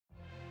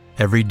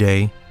Every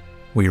day,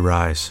 we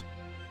rise,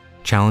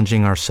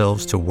 challenging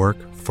ourselves to work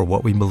for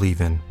what we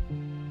believe in.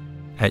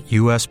 At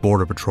U.S.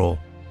 Border Patrol,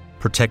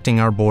 protecting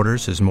our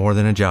borders is more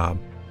than a job.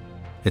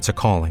 It's a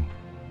calling.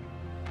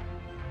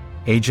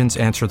 Agents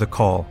answer the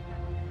call,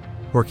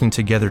 working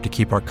together to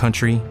keep our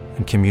country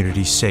and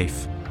communities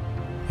safe.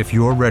 If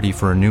you're ready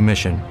for a new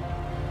mission,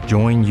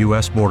 join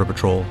U.S. Border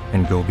Patrol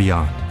and go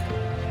beyond.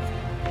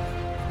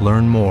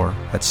 Learn more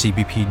at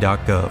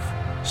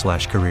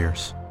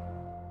cbp.gov/careers.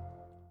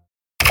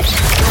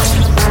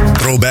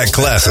 Throwback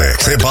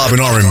classics, hip hop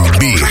and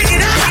R&B.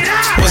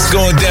 What's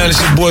going down?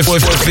 It's your boy 50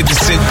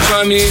 Cent.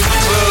 Find me in the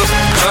club,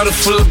 bottle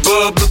full of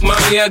bub. Look,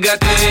 mommy, I got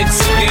the X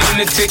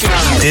in the ticket.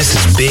 This is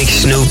Big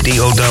Snoop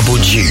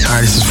D-O-double-G. Hi,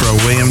 this is Pharrell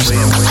Williams.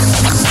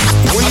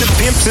 When the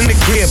pimp's in the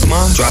crib,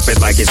 ma, drop it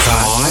like it's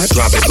hot.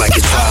 Drop it like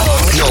it's hot.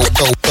 Yo,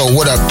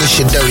 what up?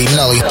 This your Dirty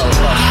Nelly.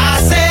 I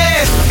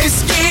said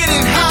it's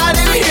getting hot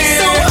in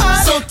here,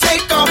 so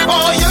take off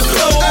all your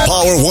clothes.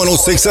 Power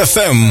 106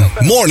 FM,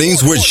 Mornings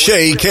with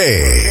Shay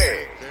K.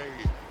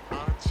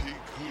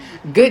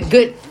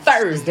 Good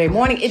Thursday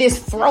morning. It is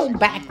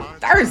Throwback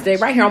Thursday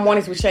right here on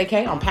Mornings with Shay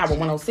K on Power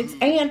 106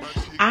 and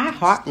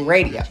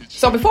iHeartRadio.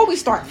 So before we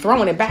start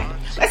throwing it back,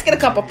 let's get a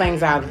couple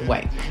things out of the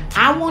way.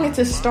 I wanted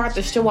to start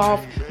the show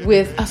off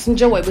with some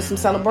joy, with some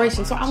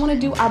celebration. So I want to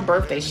do our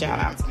birthday shout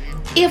outs.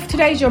 If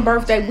today's your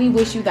birthday, we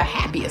wish you the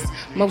happiest,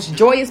 most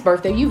joyous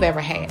birthday you've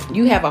ever had.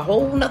 You have a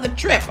whole nother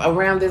trip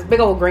around this big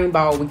old green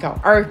ball we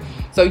call Earth.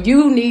 So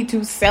you need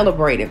to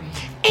celebrate it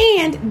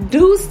and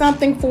do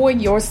something for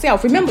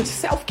yourself. Remember,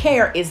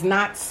 self-care is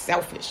not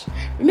selfish.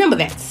 Remember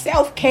that.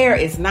 Self-care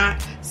is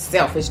not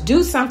selfish.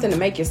 Do something to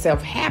make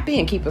yourself happy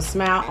and keep a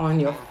smile on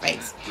your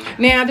face.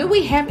 Now, do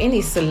we have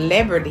any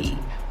celebrity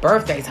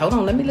birthdays? Hold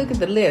on, let me look at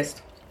the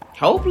list.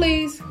 Hold,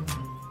 please.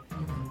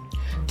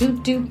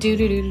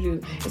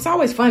 It's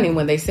always funny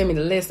when they send me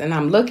the list and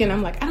I'm looking,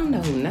 I'm like, I don't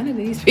know who none of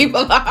these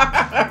people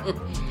are.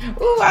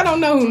 Ooh, I don't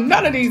know who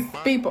none of these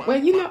people.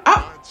 Well, you know,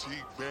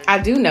 I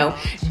do know.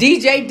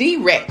 DJ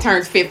D-Rec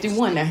turns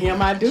 51. Now,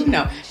 him I do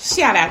know.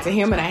 Shout out to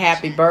him and a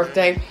happy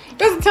birthday.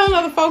 There's a ton of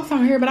other folks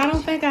on here, but I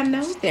don't think I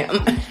know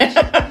them.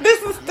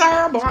 This is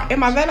terrible.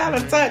 Am I that out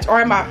of touch? Or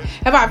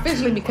have I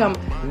officially become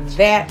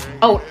that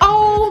old?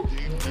 Oh,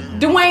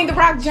 Dwayne "The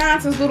Rock"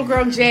 Johnson's little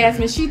girl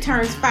Jasmine, she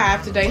turns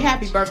 5 today.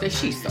 Happy birthday.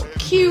 She's so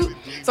cute.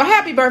 So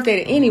happy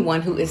birthday to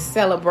anyone who is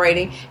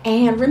celebrating.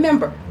 And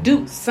remember,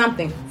 do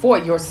something for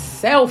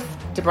yourself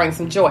to bring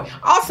some joy.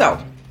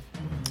 Also,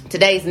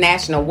 today's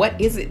National What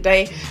Is It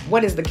Day?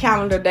 What is the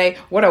calendar day?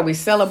 What are we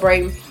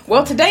celebrating?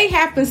 Well, today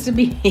happens to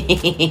be,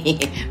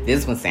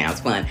 this one sounds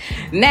fun,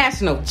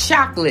 National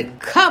Chocolate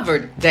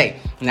Covered Day.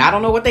 Now, I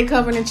don't know what they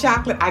covered in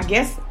chocolate. I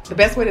guess the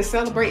best way to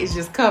celebrate is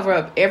just cover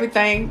up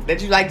everything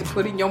that you like to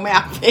put in your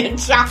mouth in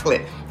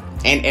chocolate.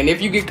 And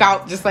if you get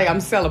caught, just say,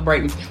 I'm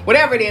celebrating.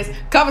 Whatever it is,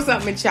 cover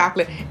something in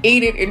chocolate,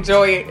 eat it,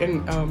 enjoy it,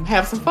 and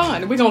have some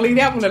fun. And we're going to leave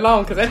that one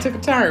alone because that took a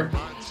turn.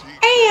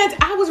 And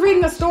I was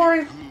reading a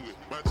story.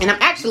 And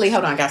I'm actually,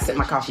 hold on, I gotta sip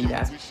my coffee, you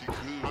guys.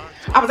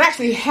 I was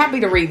actually happy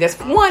to read this.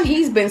 One,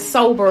 he's been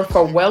sober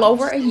for well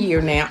over a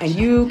year now, and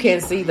you can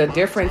see the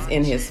difference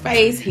in his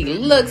face. He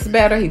looks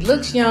better, he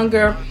looks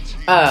younger.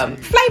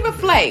 Flavor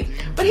Flav.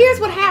 But here's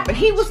what happened.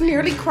 He was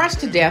nearly crushed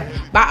to death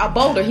by a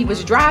boulder. He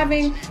was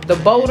driving, the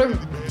boulder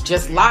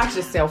just lodged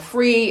itself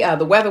free.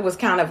 The weather was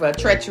kind of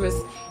treacherous.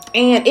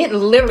 And it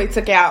literally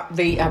took out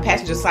the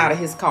passenger side of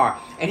his car.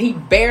 And he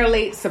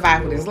barely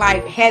survived with his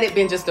life. Had it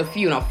been just a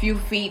few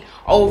feet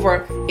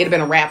over, it'd have been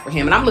a wrap for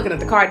him. And I'm looking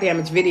at the car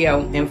damage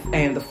video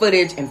and the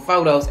footage and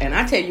photos. And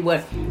I tell you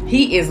what,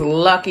 he is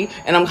lucky.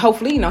 And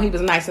hopefully, he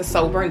was nice and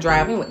sober and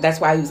driving. That's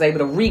why he was able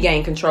to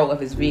regain control of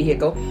his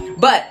vehicle.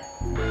 But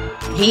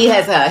he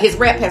has his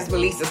rep has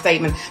released a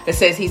statement that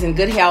says he's in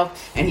good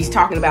health, and he's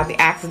talking about the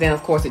accident.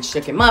 Of course, it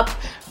shook him up,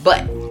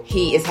 but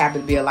he is happy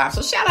to be alive.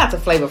 So shout out to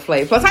Flavor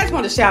Flav. Plus, I just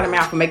want to shout him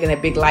out for making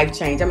that big life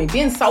change. I mean,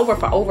 being sober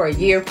for over a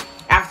year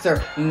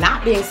after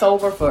not being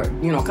sober for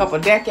a couple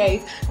of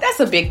decades, that's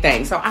a big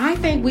thing. So I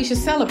think we should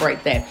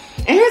celebrate that.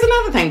 And here's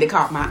another thing that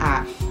caught my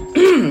eye.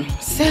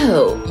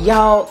 So,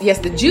 y'all, yes,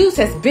 the juice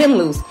has been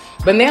loose,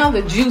 but now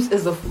the juice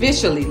is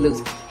officially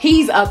loose.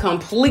 He's a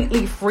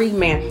completely free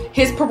man.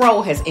 His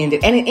parole has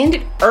ended, and it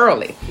ended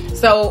early.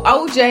 So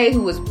OJ,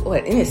 who was,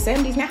 in his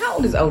 70s now? How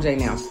old is OJ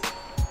now?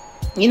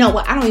 You know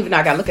what? I don't even know.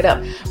 I got to look it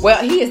up.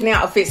 Well, he is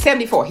now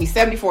 74. He's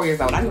 74 years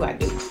old. I knew I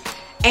did.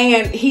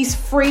 And he's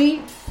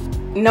free.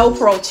 No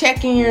parole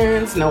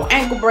check-ins, no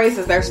ankle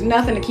braces. There's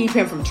nothing to keep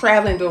him from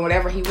traveling, doing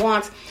whatever he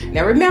wants.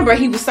 Now, remember,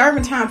 he was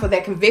serving time for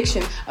that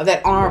conviction of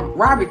that armed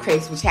robbery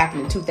case, which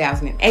happened in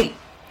 2008.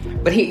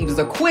 But he was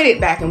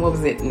acquitted back in,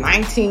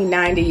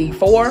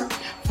 1994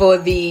 for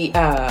the,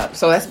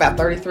 so that's about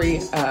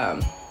 33,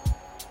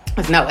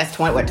 no, that's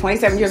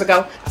 27 years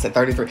ago. I said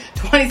 33.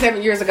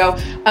 27 years ago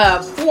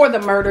for the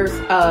murders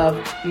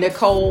of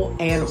Nicole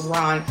and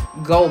Ron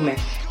Goldman.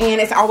 And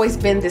it's always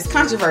been this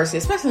controversy,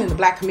 especially in the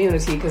black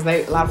community, because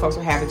a lot of folks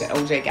were happy that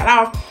OJ got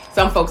off.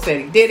 Some folks said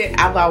he did it.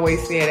 I've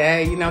always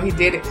said, he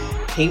did it.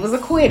 he was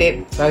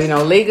acquitted. So,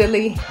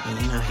 legally,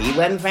 he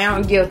wasn't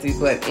found guilty.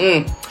 But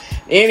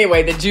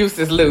anyway, the juice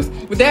is loose.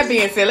 With that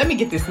being said, let me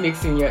get this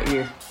mix in your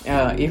ear.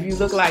 If you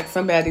look like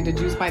somebody the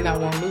juice might not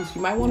want loose,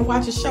 you might want to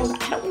watch a show.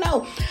 I don't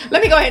know.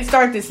 Let me go ahead and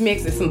start this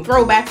mix. It's some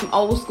throwbacks, some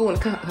old school,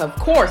 and of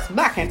course,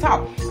 Black Can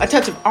Talk. A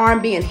touch of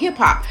R&B and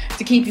hip-hop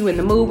to keep you in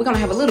the mood. We're going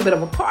to have a little bit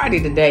of a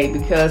party today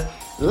because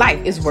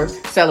life is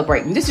worth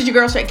celebrating. This is your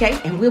girl, Shake K,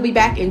 and we'll be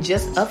back in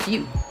just a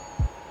few.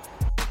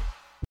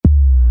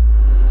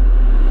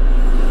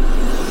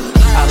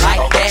 I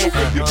like that.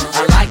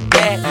 I like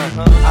that.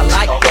 I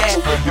like that.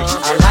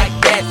 I like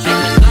that.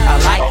 I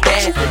like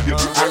that.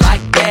 I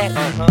like that.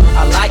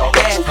 I like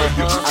that.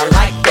 I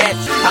like that.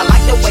 I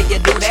like the way you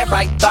do that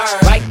right there.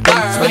 Right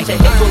there. Switch your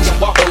hips when you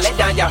walk and let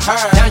down your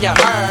hair. Down your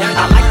hair.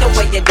 I like the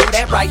way you do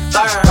that right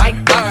there. Right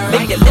there.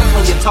 Lick your lips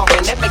when you're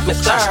talking, that make me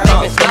stir.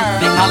 Make me stir.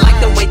 I like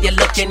the way you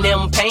look in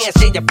them pants,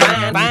 yeah, you're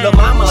fine. Lil'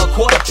 mama a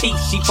quarter piece,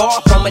 she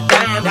far from a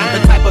dime. The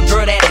type of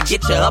girl that'll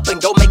get you up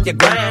and go make you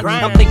grind.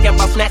 I'm thinking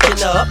about snatching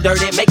her up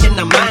dirty, making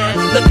her mine.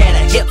 Look at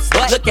her hips,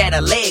 look at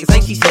her legs,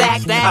 ain't she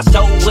stacked? I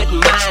sure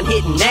wouldn't mind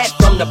hitting that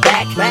from the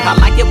back. I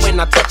like it when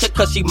I touch her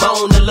cause she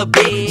moan a little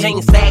bit.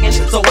 Chain sagging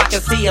so I can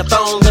see her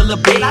thong a little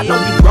bit. I know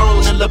you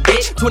grown a little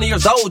bit, 20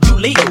 years old, you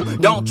legal.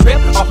 Don't trip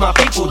off my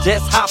people,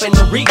 just hop in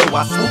the Regal.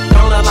 I swoop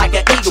on her like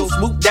an eagle,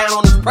 swoop down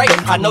on his prey.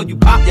 I know you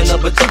popular,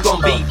 but you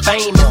gon' be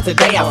famous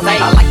today. I say,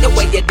 I like the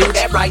way you do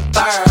that right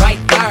there, right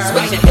there.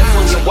 Switch your hips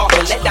when you walk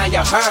and let down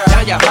your hair,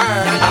 down your hair.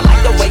 I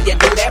like the way you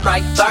do that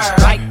right there,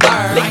 right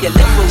there. Lick your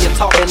lips when you're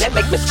talking, that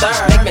make me stir,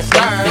 make me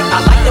stir. I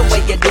like the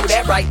way you do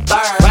that right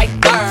there, right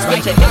there.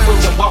 Switch your hips when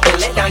you walk and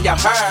let down your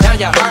hair, down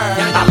your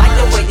hair. I like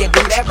the way you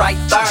do that right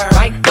there,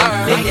 right there.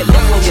 Lick your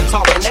lips when you're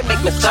talking, that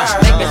make me stir,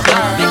 make me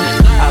stir.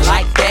 I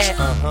like that,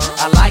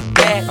 I like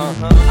that,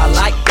 I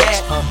like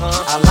that,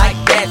 I like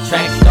that.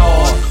 Track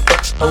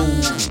stars, ooh,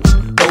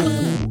 ooh,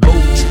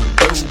 ooh,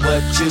 do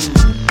what you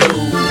do.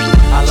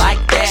 I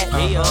like that, I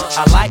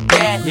like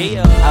that,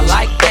 I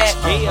like that,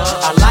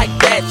 I like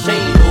that.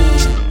 Chain,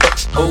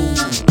 ooh, ooh,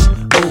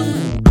 ooh,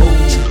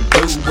 ooh,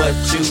 do what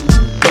you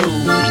do.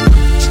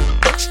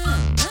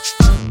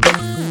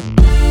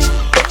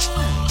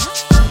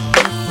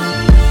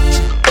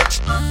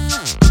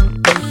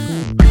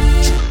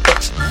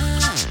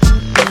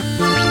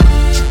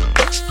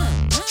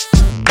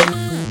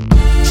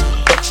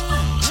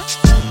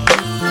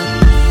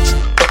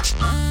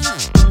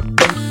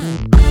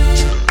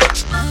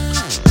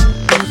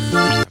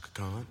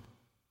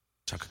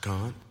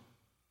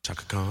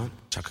 Chaka Khan,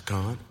 Chaka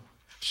Khan,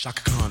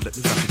 Chaka Khan, let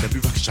me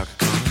rock it, Chaka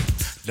Khan.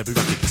 Let me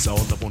rock it, that's all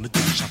I wanna do.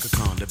 Chaka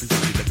Khan, let me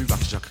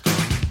rock it, Chaka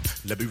Khan.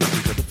 Let me rock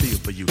it, got a feel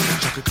for you.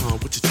 Chaka Khan,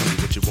 what you tell me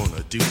what you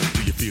wanna do?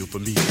 Do you feel for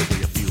me the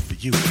way I feel for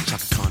you?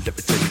 Chaka Khan, let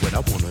me tell you what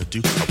I wanna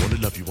do. I wanna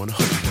love you, wanna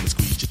hug you, wanna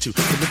squeeze you too.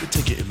 So let me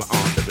take it in my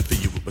arms, let me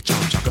feel you with my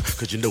charm, Chaka.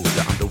 Cause you know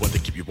that I'm the one to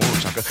keep you warm,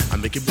 Chaka. I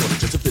make it more than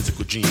just a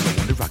physical dream. I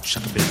wanna rock you,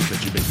 Chaka, baby,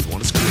 cause you make me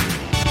wanna scream.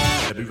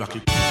 Let me rock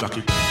it, rock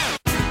it.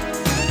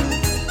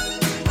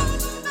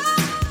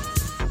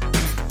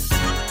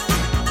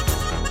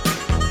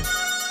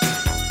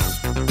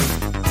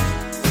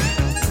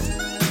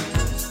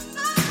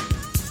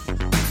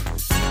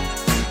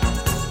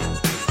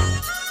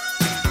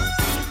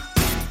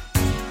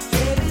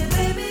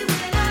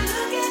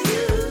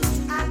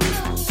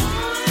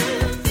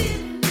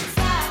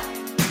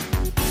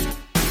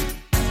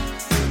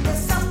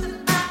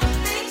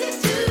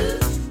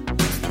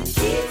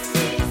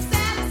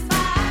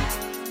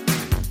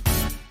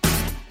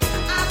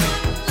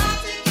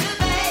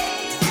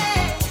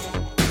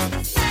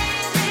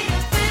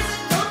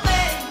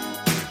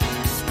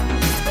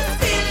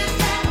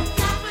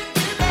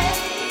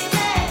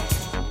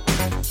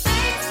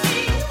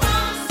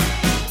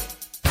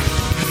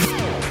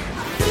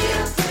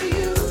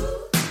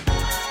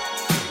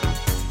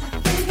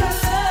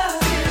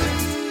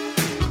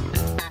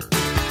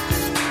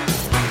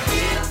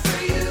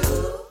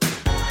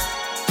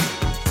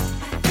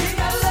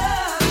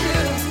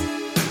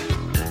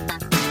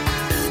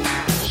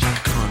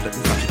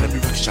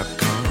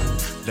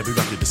 Let me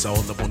rock it, that's all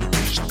I wanna do.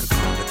 Chaka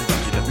Khan,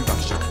 let me rock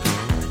it, Chaka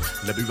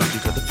Khan. Let me rock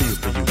it, got the feel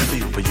for you,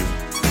 feel for you.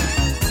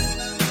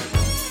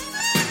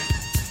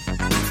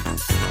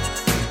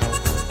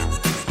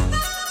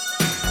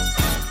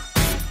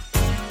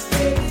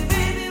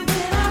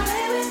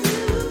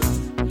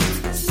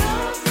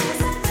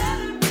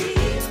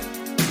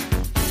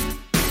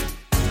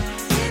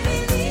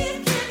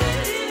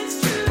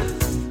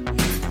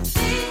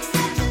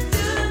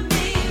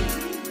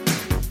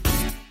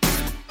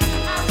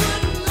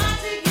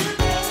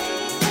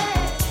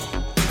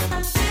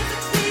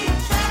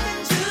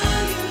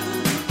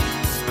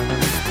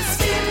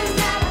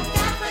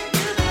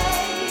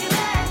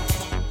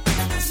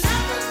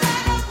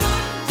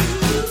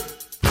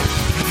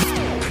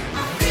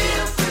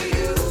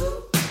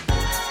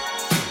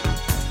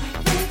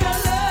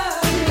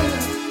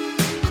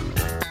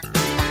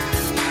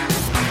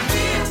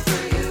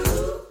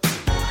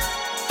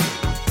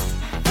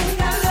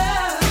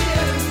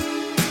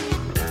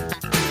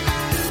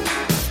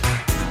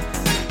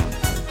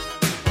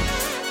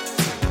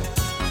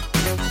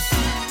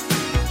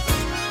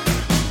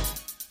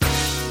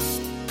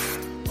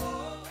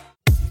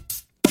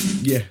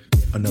 Yeah,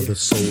 another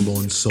soul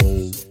on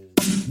soul.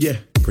 Yeah,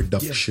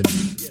 production.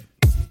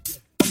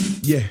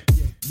 Yeah.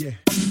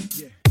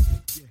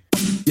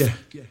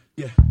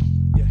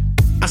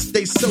 I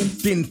stay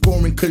soaked in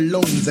foreign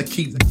colognes. I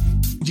keep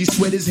G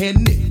sweat his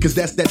hand knit, cause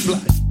that's that fly.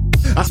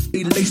 I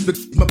stay laced, but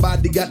my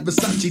body got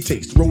Versace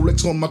taste.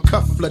 Rolex on my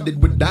cuff,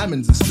 flooded with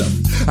diamonds and stuff.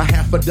 A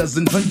half a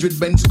dozen 100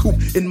 Benz coupe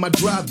in my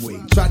driveway.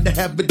 Tried to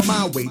have it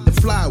my way, the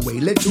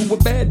flyway led to a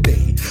bad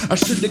day. I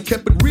should have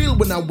kept it real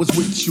when I was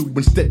with you.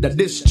 Instead I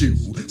dissed you,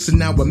 so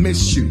now I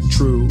miss you.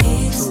 True.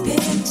 It's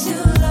been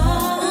too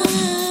long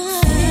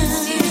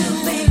since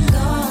you've been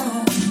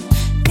gone.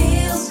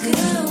 Feels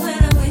good when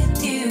I'm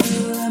with you.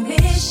 I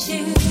miss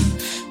you.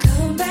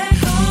 Come back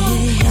home.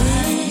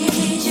 I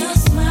need your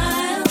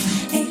smile.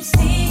 Ain't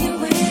seen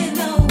you in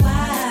a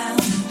while.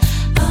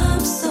 I'm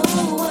so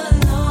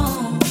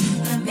alone.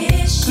 I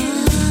miss you.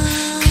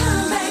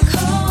 Come back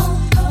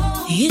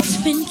home. It's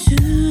been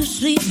 2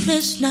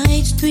 sleepless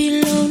nights,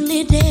 3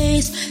 lonely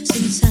days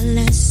since I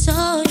last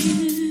saw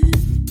you.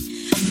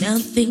 Now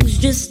things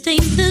just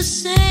ain't the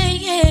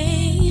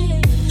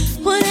same.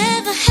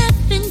 Whatever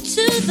happened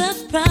to the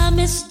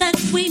promise that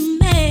we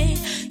made?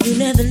 You'll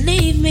never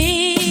leave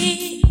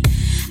me.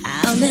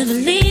 I'll never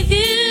leave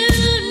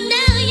you.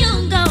 Now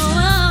you're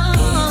gone.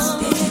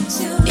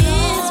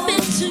 It's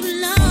been too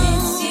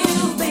long since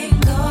you've been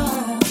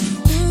gone.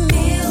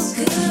 Feels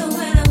good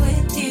when I'm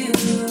with you.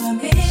 I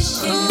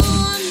miss you. I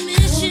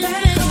miss you,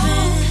 baby.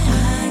 I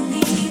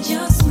need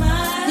your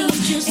smile.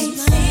 Ain't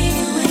seen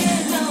you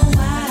in a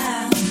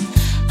while.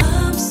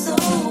 I'm so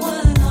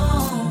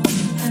alone.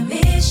 I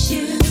miss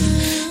you.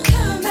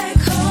 Come back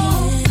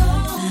home.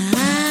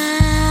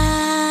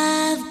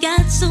 I've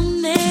got so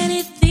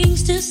many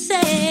things to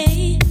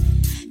say.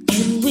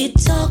 Can we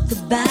talk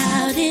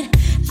about it?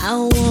 I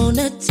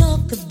wanna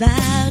talk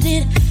about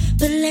it,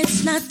 but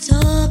let's not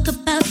talk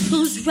about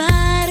who's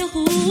right or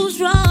who's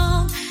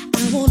wrong.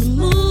 I wanna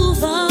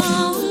move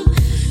on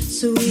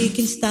so we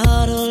can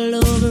start all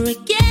over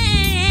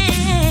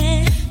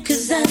again.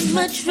 'Cause I'd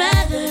much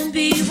rather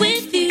be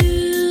with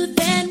you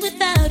than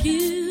without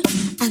you.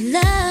 I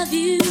love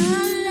you,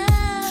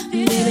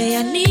 baby,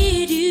 I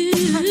need you.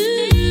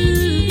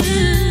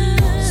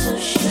 So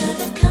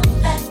sugar, come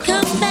back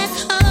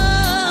home.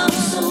 I'm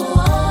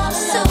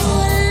so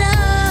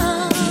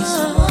alone. Need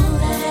someone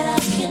that I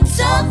can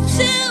talk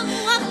to.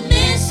 I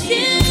miss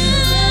you.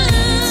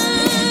 It's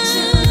been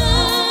too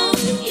long,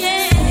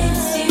 yeah.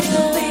 Since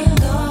you've been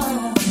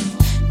gone.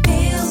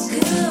 Feels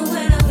good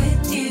when I'm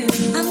with you.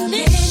 I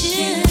miss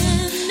you.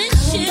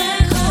 Come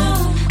back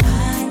home.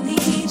 I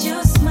need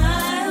your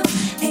smile.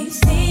 Ain't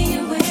seen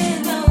you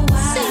in a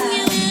while.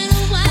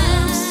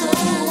 I'm so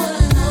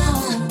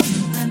alone.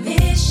 I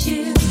miss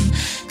you.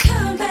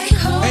 Come back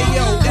home. Hey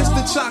yo, it's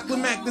the Chocolate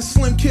Mac, the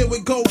slim kid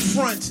with gold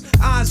fronts.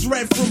 Eyes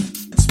red from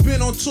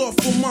been on tour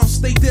for months.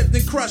 They dipped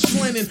in crushed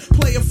linen.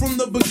 Player from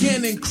the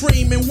beginning,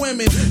 creaming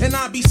women, and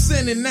I be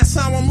sinning. That's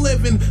how I'm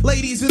living.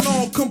 Ladies in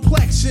all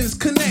complexions,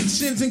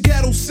 connections and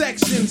ghetto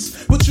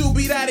sections. But you'll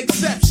be that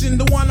exception,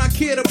 the one I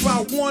cared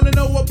about. Wanna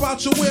know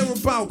about your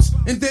whereabouts,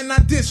 and then I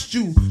dissed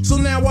you. So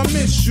now I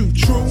miss you.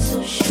 True.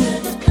 So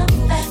sugar,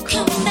 come back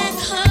home.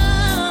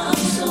 I'm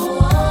so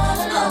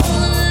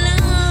alone.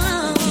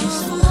 Need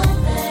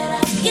someone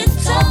that I can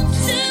talk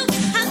to.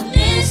 I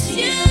miss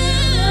you.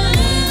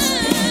 It's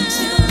been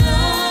too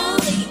long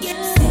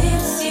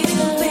since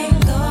you've been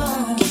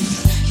gone.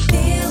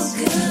 Feels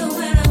good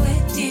when I'm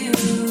with you.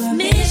 I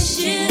miss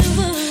you.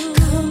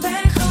 Come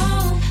back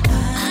home. I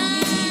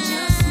need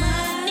your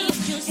smile. Ain't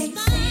seen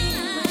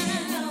you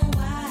in a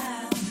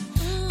while.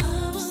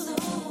 I'm so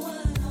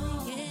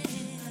alone.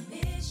 Yeah, I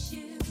miss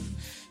you.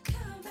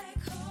 Come back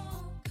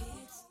home.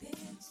 It's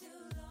been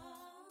too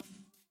long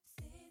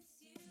since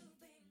you've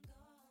been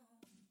gone.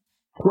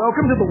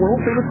 Welcome to the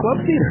world-famous Club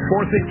Theater,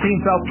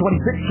 416 South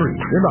 26th Street,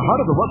 in the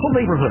heart of the Russell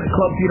neighborhood.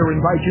 Club Theater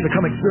invites you to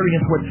come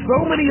experience what so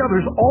many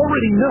others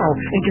already know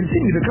and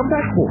continue to come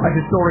back for. A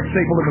historic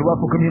staple in the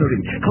Russell community,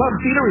 Club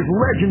Theater is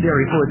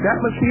legendary for its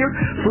atmosphere,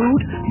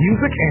 food,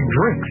 music, and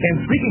drinks. And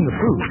speaking of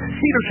food,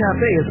 Cedar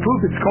Cafe has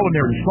proved its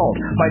culinary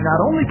salt by not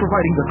only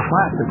providing the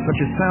classics such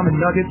as salmon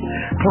nuggets,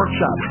 pork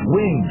chops,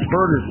 wings,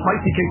 burgers,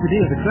 spicy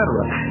quesadillas,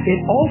 etc., it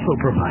also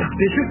provides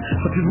dishes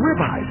such as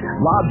ribeyes,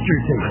 lobster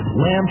tails,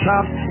 lamb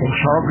chops, and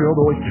char-grilled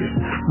oysters.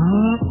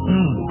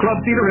 Club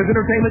Theater has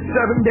entertainment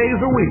 7 days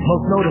a week,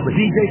 most notably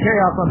DJ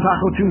Chaos on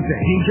Taco Tuesday,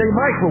 DJ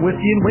Mike for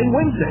Whiskey and Wing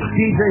Wednesday,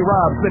 DJ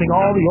Rob spinning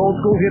all the old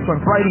school hits on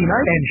Friday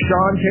night, and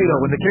Sean Cato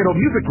and the Cato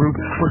Music Group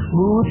for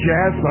Smooth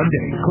Jazz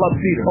Sundays. Club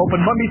Theater open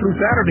Monday through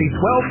Saturday,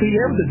 12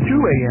 p.m. to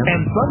 2 a.m.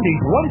 and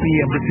Sundays, 1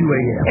 p.m. to 2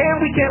 a.m. And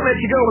we can't let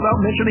you go without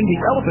mentioning the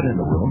elephant in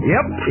the room.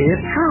 Yep,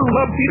 it's true.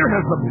 Club Theater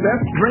has the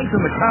best drinks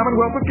in the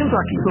Commonwealth of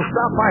Kentucky, so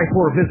stop by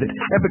for a visit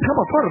and become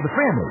a part of the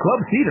family. Club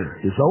Theater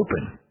is open.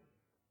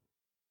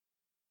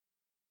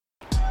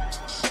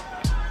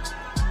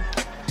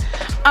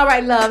 All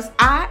right, loves,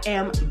 I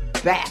am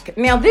back.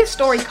 Now, this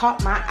story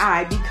caught my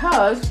eye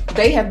because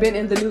they have been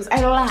in the news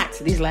a lot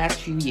these last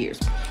few years.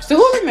 So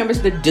who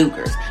remembers the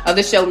Dugars of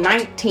the show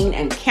 19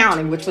 and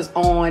Counting, which was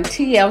on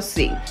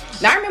TLC?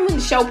 Now, I remember when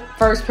the show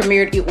first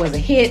premiered, it was a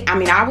hit. I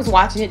mean, I was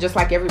watching it just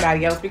like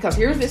everybody else because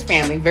here's this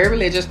family, very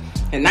religious,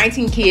 and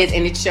 19 kids,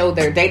 and it showed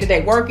their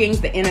day-to-day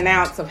workings, the in and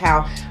outs of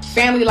how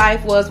family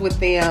life was with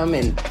them,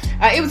 and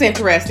it was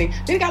interesting.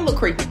 Then it got a little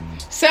creepy.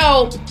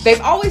 So they've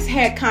always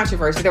had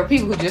controversy. There were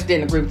people who just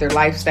didn't agree with their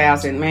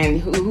lifestyles, and man,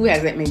 who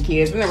has that many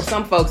kids? And there were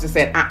some folks that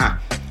said,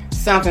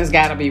 something's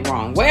got to be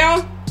wrong.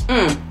 Well,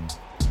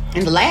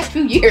 in the last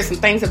few years, some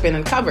things have been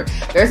uncovered.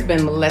 There's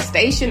been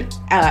molestation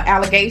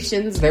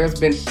allegations. There's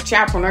been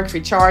child pornography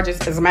charges.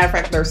 As a matter of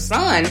fact, their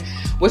son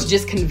was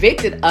just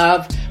convicted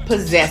of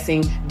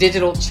possessing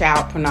digital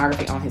child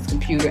pornography on his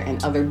computer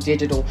and other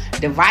digital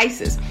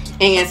devices.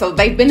 And so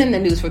they've been in the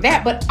news for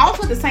that. But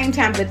also at the same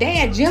time, the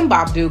dad, Jim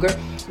Bob Dugar,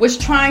 was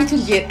trying to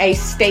get a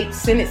state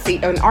Senate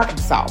seat in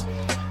Arkansas.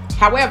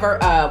 However,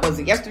 was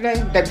it yesterday?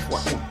 The day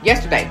before?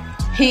 Yesterday.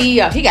 He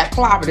got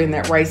clobbered in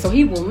that race, so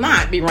he will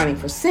not be running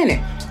for Senate.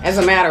 As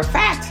a matter of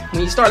fact,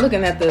 when you start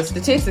looking at the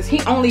statistics,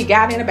 he only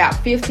got in about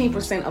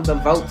 15% of the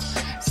votes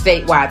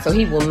statewide, so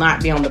he will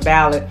not be on the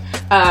ballot.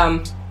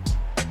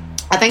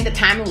 I think the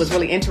timing was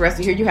really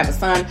interesting. Here you have a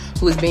son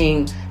who is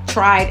being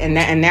tried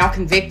and now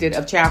convicted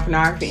of child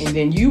pornography, and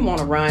then you want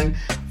to run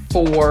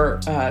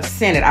for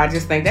Senate. I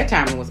just think that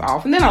timing was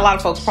off. And then a lot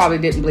of folks probably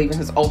didn't believe in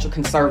his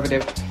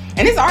ultra-conservative.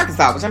 And it's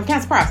Arkansas, which I'm kind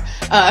of surprised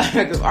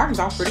because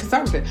Arkansas is pretty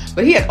conservative.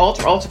 But he had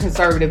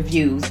ultra-conservative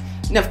views.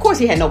 Now, of course,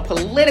 he had no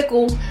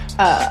political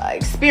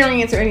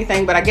experience or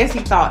anything, but I guess he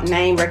thought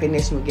name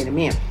recognition would get him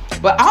in.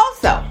 But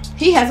also,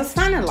 he has a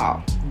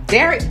son-in-law,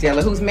 Derek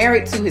Diller, who's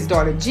married to his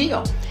daughter,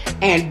 Jill.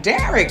 And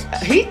Derek,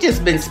 he's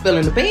just been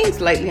spilling the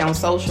beans lately on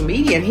social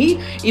media. And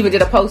he even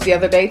did a post the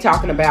other day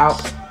talking about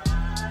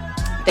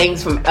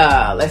things from,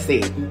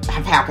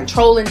 how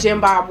controlling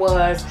Jim Bob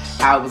was,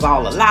 how it was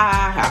all a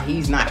lie, how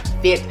he's not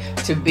fit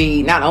to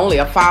be not only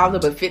a father,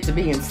 but fit to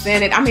be in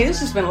Senate. I mean, there's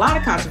just been a lot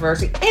of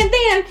controversy. And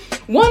then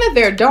one of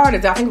their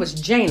daughters, I think it was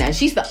Jana, and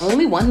she's the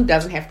only one who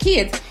doesn't have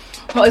kids,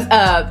 was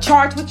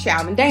charged with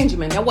child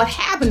endangerment. Now, what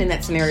happened in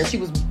that scenario, she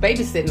was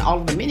babysitting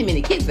all of the many,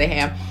 many kids they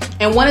have,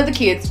 and one of the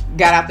kids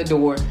got out the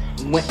door,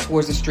 went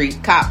towards the street.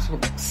 Cops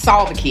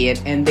saw the kid,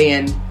 and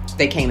then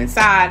they came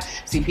inside.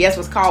 CPS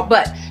was called,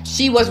 but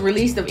she was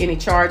released of any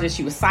charges.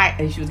 She was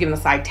given a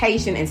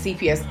citation, and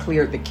CPS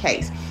cleared the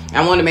case.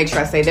 I want to make sure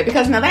I say that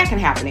because now that can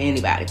happen to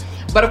anybody.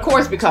 But of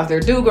course, because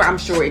they're Dugar, I'm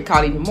sure it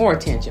caught even more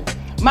attention.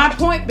 My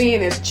point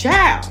being is,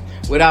 child,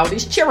 with all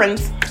these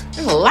childrens,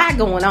 there's a lot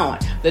going on.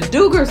 The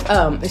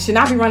Dugars should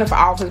not be running for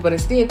office, but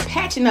instead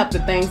patching up the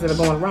things that are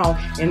going wrong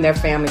in their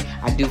family.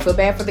 I do feel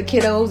bad for the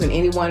kiddos and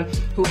anyone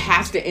who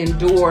has to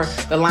endure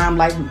the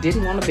limelight who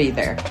didn't want to be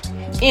there.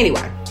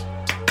 Anyway,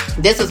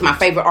 this was my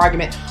favorite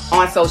argument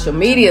on social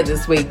media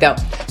this week, though.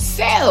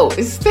 So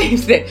it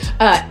seems that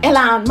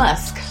Elon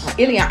Musk,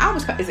 is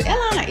it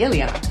Elon or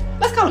Ilion?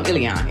 Let's call him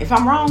Ilion. If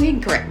I'm wrong, he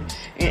can correct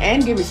me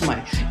and give me some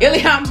money.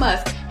 Elon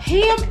Musk,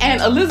 him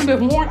and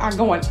Elizabeth Warren are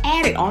going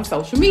at it on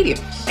social media.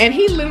 And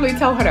he literally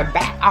told her to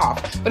back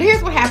off. But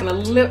here's what happened.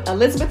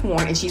 Elizabeth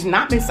Warren, and she's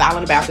not been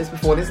silent about this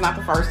before. This is not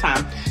the first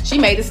time. She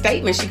made a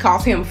statement. She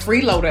calls him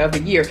freeloader of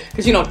the year.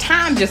 Because,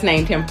 Time just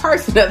named him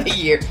person of the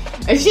year.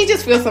 And she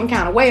just feels some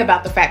kind of way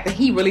about the fact that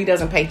he really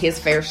doesn't pay his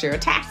fair share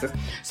of taxes.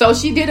 So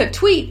she did a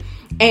tweet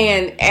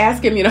and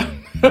asked him,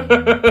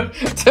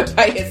 to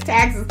pay his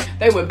taxes.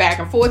 They went back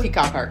and forth. He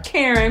called her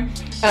Karen.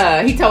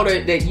 He told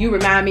her that you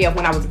remind me of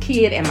when I was a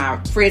kid and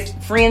my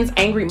friend's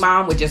angry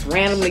mom would just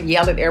randomly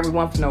yell at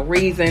everyone for no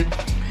reason.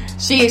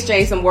 She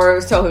exchanged some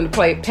words, told him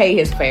to pay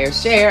his fair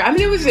share. I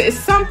mean, it's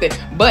something.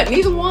 But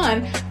neither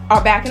one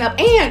are backing up.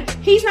 And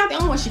he's not the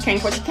only one she came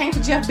for. She came for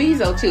Jeff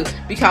Bezos, too,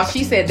 because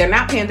she said they're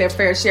not paying their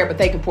fair share, but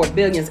they can pour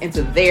billions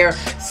into their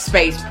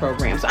space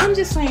program. So I'm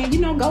just saying,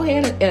 go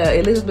ahead,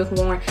 Elizabeth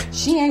Warren.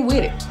 She ain't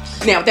with it.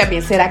 Now, with that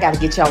being said, I got to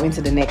get y'all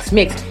into the next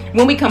mix.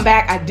 When we come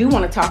back, I do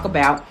want to talk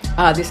about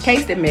this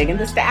case that Megan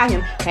Thee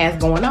Stallion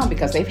has going on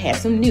because they've had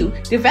some new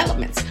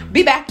developments.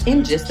 Be back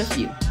in just a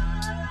few.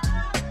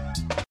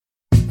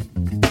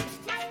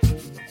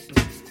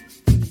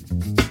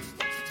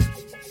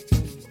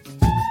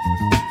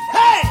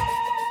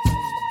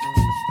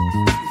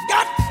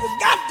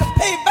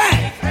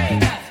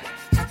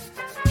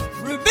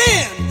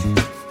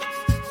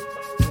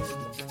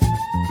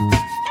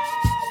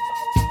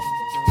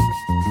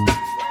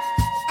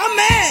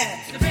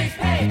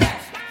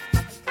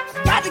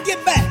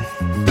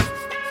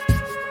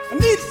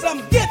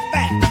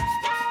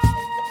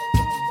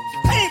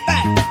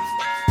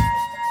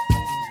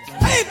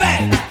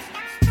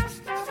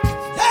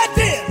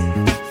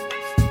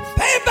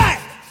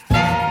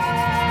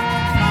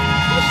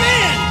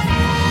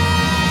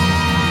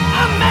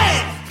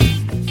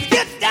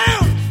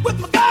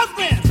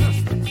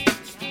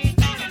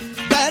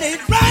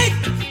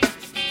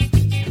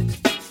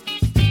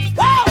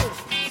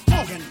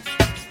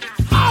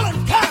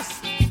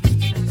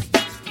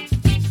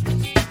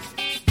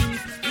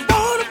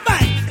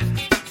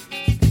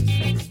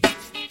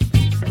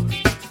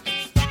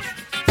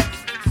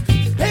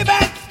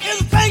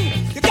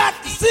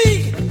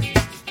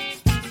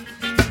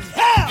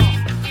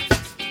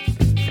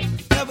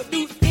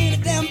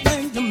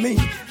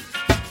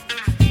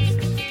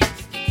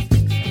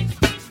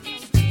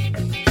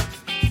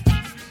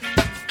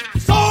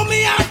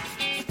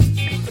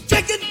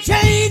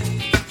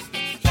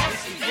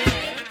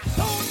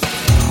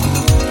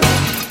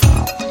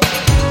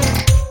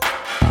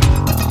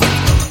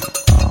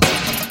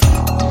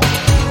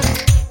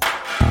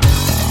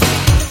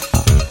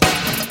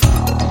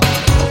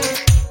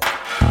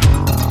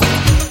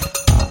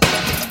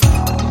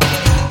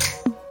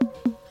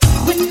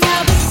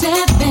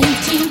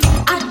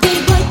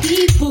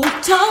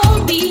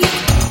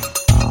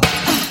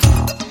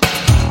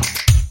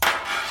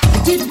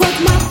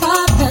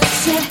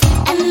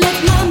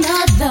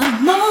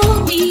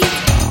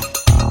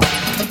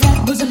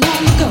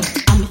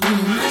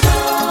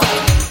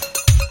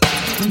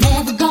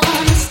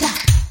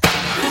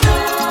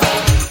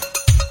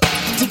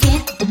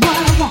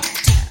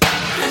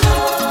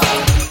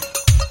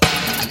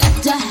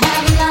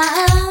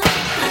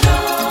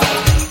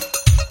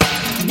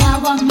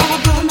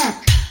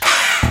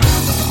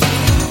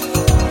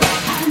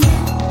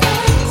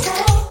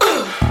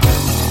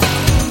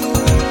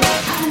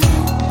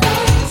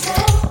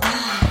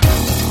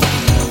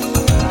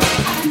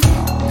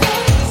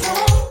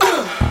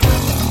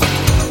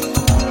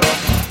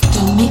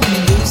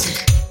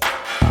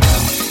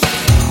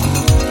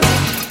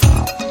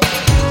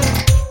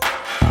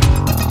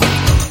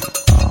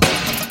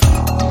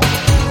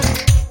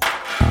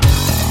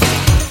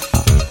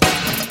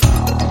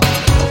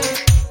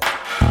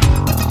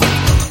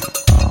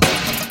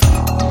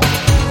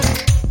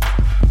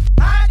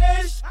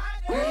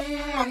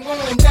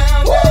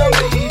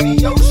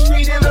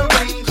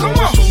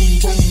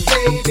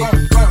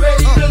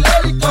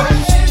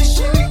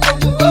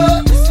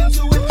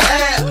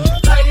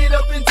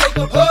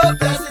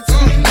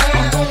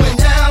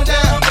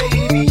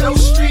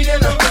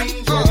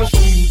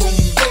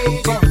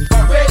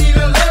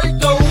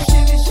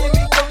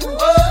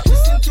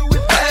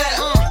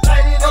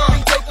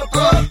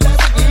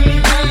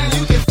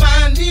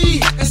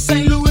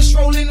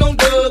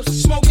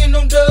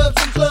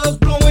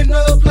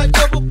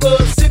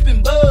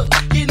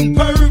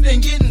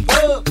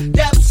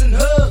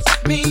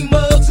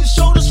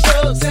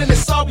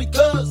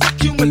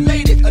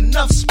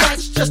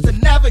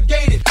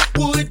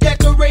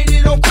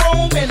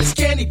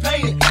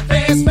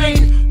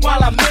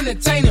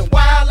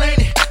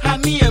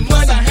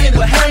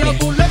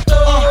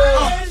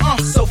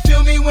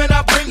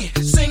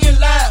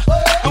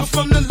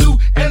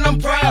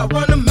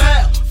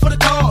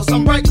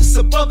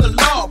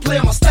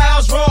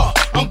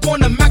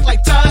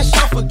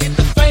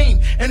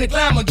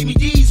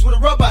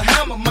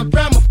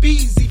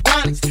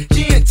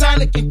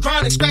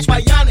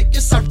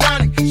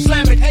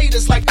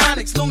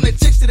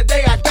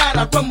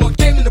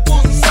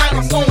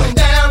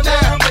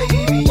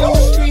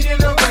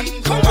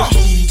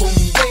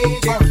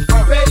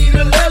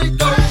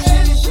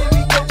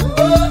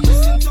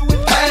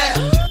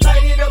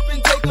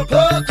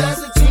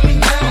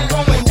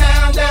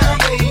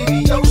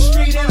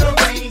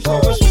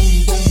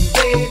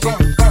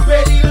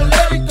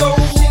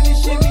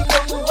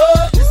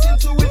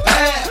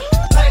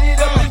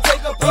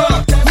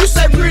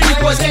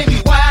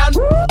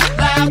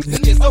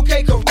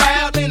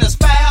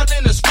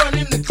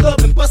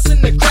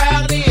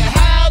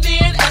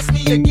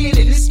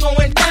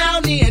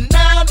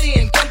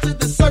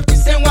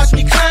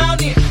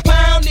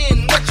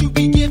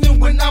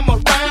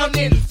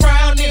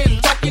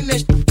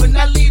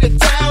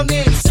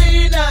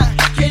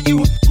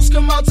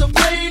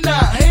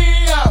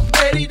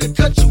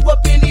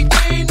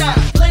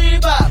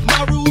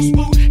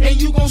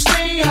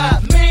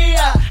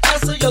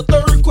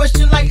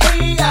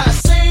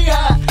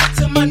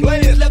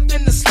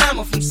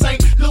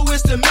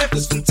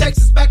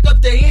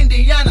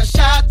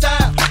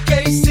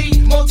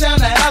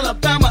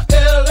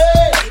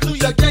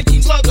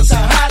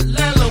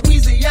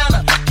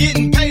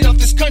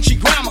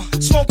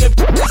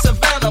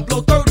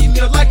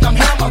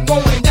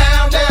 going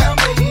down, down,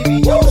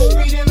 baby. Your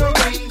street in the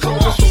Range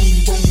Rover, boom,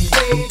 boom,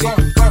 baby.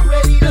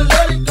 Ready to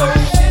let it go.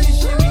 Shimmy,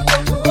 shimmy,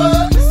 go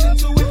up. Listen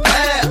to it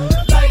now.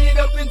 Light it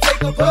up and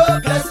take a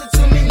puff. Bless it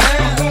to me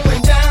now.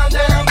 Going down,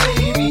 down,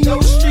 baby.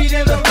 Your street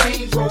in the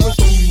Range Rover,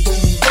 boom,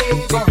 boom,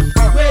 baby.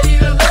 Ready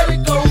to let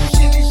it go.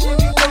 Shimmy,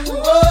 shimmy, go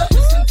up.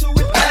 Listen to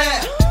it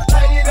now.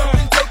 Light it up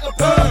and take a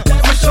puff.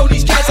 I'ma show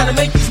these cats how to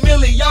make these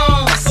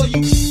millions. So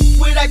you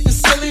quit acting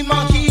silly,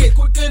 mom. Kid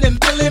quicker than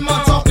Billy,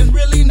 mom. Talking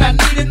really not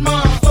needed,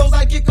 mom. Flows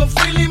like it come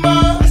freely,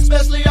 mom.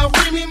 Especially out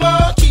Remy,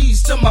 mom.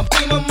 Keys to my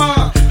Beamer,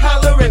 mom.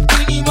 Holler at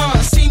Beanie, mom.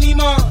 See me,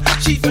 mom.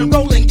 Chief and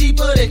rolling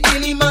deeper than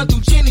any, mom.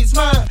 Through Jenny's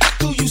mind.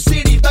 Through you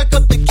city, back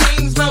up the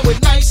King's line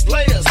with nice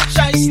layers.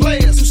 Shy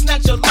slayers who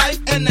snatch your life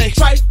and they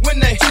tripe when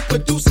they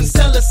produce and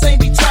sell the same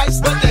be twice.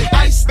 But they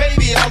ice,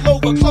 baby, all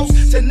over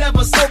close to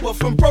never sober.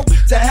 From broke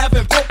to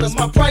having broke. Cause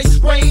my price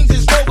range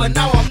is lower.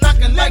 Now I'm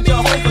knocking like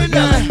Jehovah.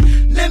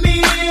 Let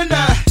me in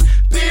now.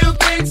 Bill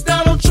Gates,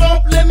 Donald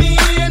Trump, let me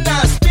in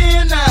now.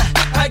 Spin now.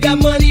 I got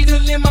money to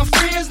lend my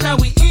friends. Now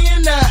we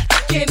in now.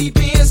 Candy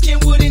beans,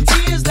 Kenwood and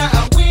tears. Now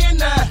I win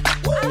now.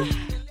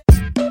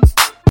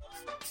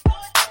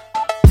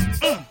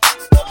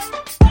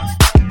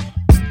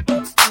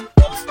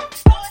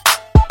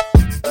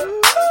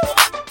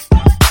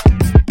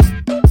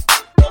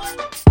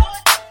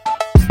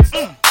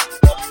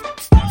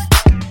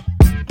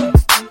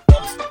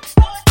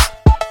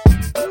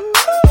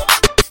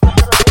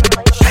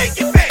 Shake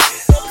it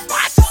fast,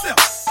 watch yourself.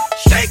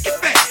 Shake it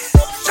fast,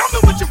 show me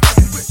what you're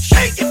working with.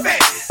 Shake it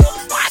fast,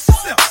 watch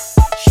yourself.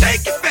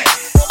 Shake it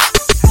fast.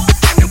 I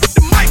came in with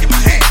the mic in my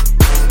hand.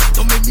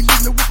 Don't make me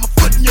leave me with my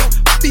foot in your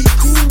be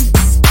cool.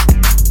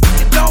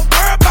 And don't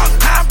worry about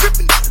time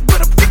ripping. This is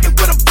what I'm kicking,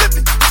 what I'm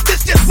flipping.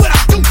 This just what I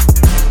do.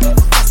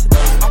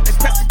 I'm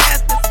impressive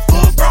as this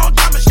full grown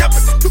diamond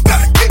shepherd. You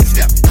gotta kick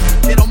step.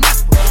 They don't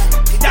mess with me.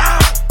 They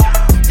down.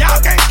 Y'all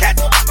can't catch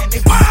me. And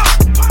they wild.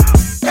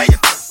 Pay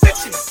your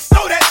fiction.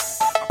 Know that.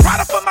 I'm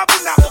proud for my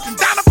boot now. Looking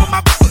down for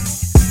my foot.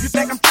 You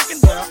think I'm tricking?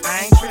 Well,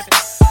 I ain't tripping.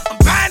 I'm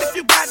buying if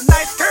you got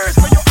nice curves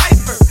for your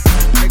iceberg.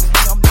 Niggas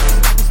think I'm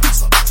looking like a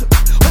piece of it.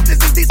 Hope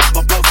this is decent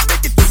for both.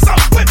 Make it do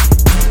something with me.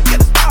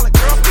 Get a style,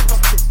 girl. Get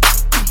some shit.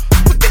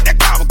 Forget that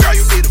power, girl.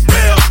 You need a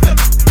real flip.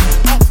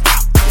 On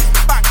top.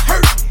 If I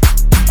hurt me.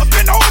 Up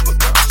and over,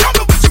 girl. Show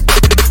me what you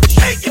working with.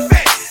 Shake it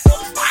fast.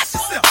 Watch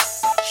yourself.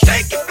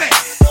 Shake it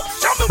fast.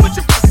 Show me what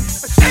you working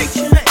with. Shake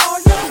it fast.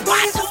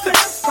 Watch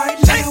yourself. Right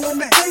Shake now in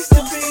the it fast. place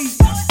to be.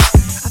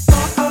 I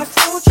thought I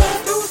told y'all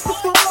dudes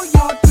before.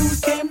 Y'all dudes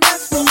can't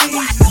mess with me.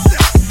 Watch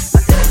yourself.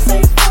 But this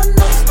ain't fun,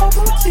 no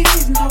bubble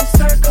teas, no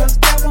circus,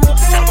 that won't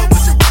Show me pass.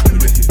 what you working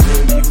with.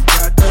 You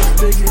got the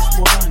biggest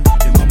one,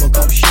 then I'ma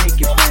come shake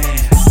it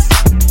fast.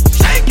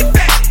 Shake it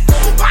fast.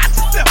 Watch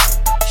yourself.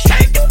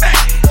 Shake it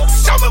fast.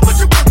 Show me what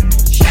you working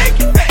with. Shake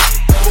it fast.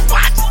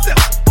 Watch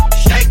yourself.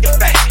 Shake it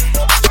fast.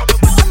 Show me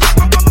what you working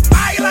with. I'ma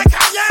buy you like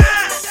how ya.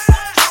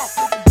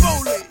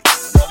 Rolling.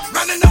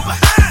 Running up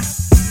behind.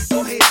 Go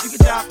ahead, you can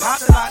drop pop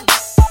the light.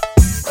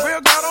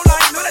 Real girl don't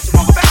like, know that you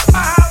won't go back to my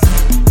house.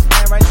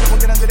 Man, right there,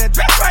 won't get under that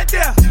dress right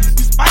there.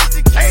 You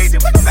spicy Cajun,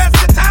 we gon' pass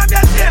the time,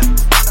 yes, yeah.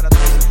 Gotta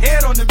throw your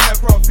head on them there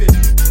crawfish.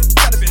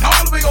 Gotta been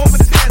all the way over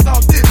the dance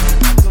off this.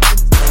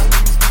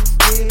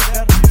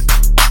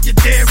 You're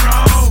dead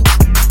wrong.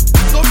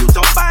 So if you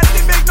don't buy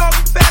it, make no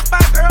fast buy,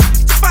 girl.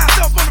 Just find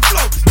yourself on the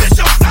floor. This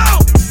your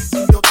song. Do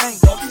your thing,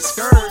 don't be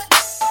scared.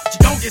 You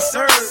don't get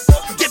served.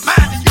 You get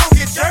mine, then you don't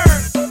get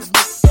served.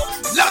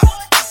 Love.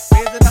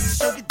 Raise it up to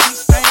show you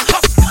these things.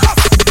 Hustle,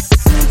 hustle.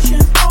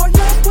 Attention, all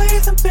your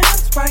ways and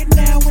bends right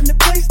now in the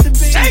place to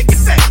be. Shake it,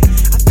 say.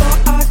 I thought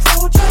I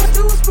told y'all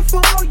dudes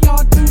before.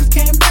 Y'all dudes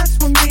can't mess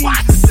with me.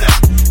 Watch yourself.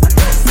 But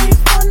this ain't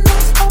fun, no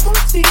bubble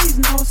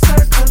teas, no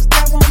circus,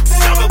 that won't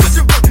Show me pass. what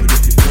you're working with.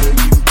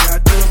 You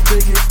got the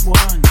biggest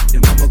one,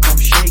 then I'ma come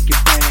shake it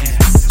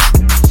fast.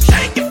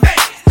 Shake it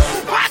fast.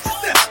 Watch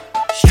yourself.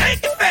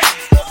 Shake it fast.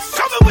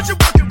 Show me what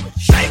you're working with.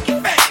 Shake it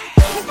fast.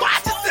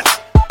 Watch yourself.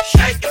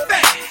 Shake it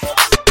fast.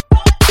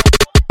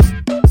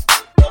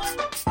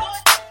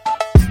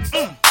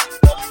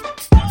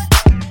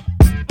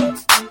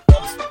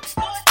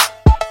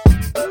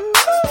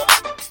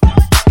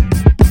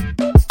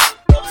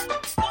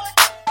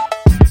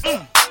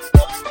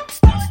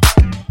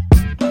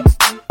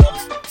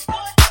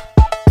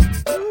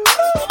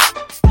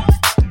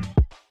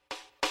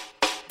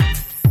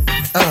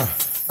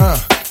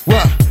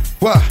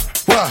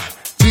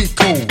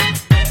 G-Cool,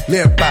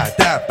 live by,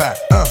 die by,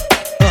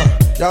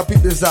 y'all peep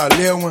this out,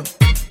 little one.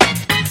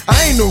 I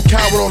ain't no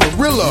coward on the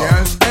real.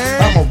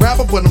 I'm a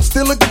rapper, but I'm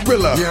still a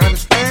gorilla. You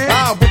understand?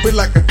 I'll whip it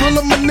like a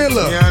thriller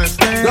Manila. You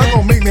understand? Y'all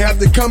gon' make me have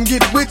to come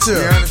get with ya.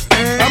 You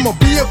understand? I'ma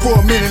be here for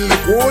a minute,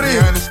 look water. You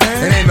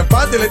understand? And ain't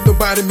about to let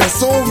nobody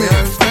mess on me. You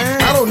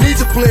understand? I don't need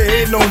to play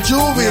hating on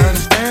jewelry. You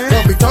understand?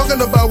 Don't be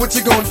talking about what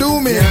you gon' do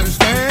me. You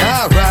understand?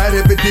 I ride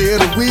every day of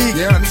the week.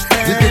 You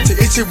understand? You get your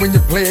itchy when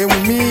you're playing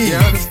with me.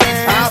 You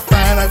understand? I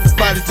find out the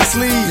spot is to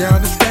sleep. You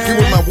understand? Get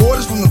with my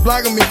waters from the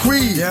block of me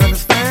creed. You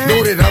understand?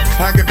 Load it up,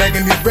 I get back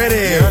and get ready.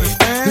 You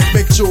understand? Just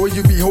make sure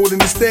you be holding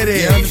it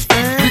steady. You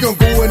understand? We gon'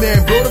 go in there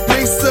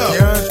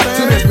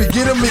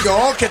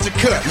all catch a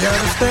cut. You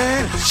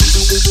understand?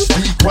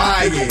 Be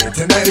quiet.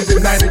 Tonight is the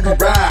night that we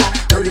ride.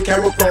 Dirty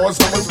camera floors,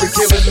 someone's been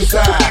killing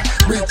inside.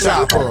 Reach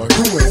chopper,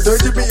 doing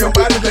surgery on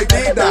bodies like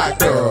they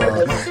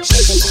doctor.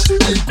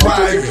 Be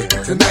quiet.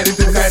 Tonight is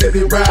the night that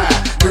we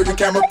ride. Dirty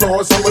camera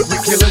floors, someone's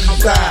been killing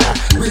inside.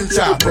 Reach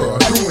chopper,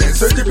 doing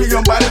surgery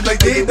on bodies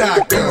like they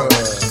doctor.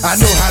 I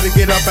know how to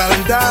get up out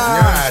and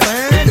die.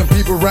 If them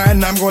people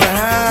riding, I'm gonna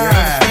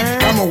hide.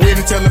 I'ma wait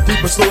until the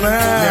people slow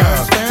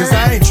down. Cause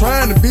I ain't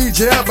trying to be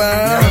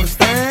jailbound.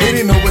 They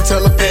didn't know what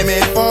tell a fat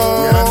man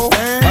fall.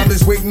 I'm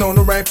just waiting on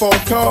the right phone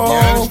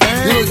call.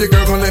 You know your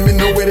girl gonna let me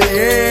know where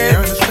they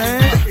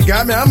at.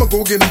 Got me, I'ma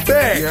go get them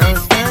back.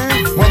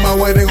 When my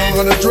wedding I'm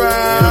gonna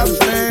drive.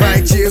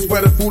 Right chairs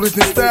where the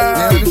foolishness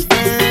stop.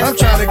 I'm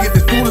trying to get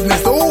this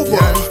foolishness over.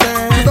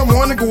 Cause I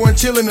wanna go and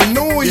chill in the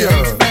New Year.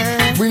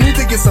 We need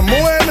to get some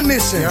more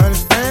ammunition.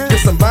 Get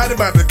somebody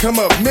about to come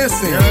up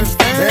missing.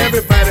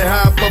 Everybody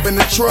hop up in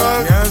the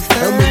truck.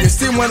 And when you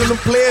see one of them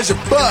players, you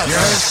bust.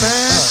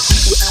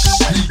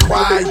 Be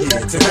quiet.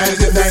 Tonight is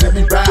the night that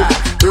we ride.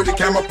 Dirty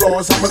camera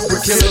floors, so much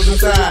with killers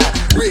inside.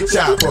 Rich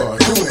chopper,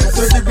 doing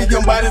surgery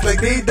on bodies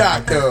like they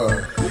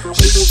doctor.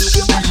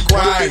 Be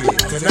quiet.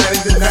 Tonight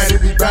is the night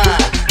that we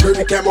ride.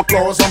 Dirty camera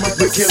floors, so much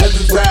with killers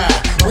inside.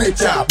 Rich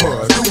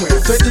chopper, doing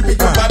surgery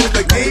on bodies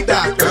like they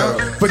doctor.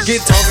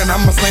 Forget talking,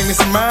 I'ma slang me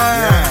some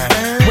mind.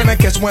 When I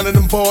catch one of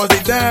them boys, they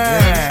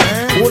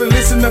die. Or to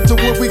listen up to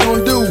what we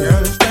gon' do.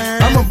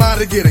 I'm about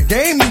to get a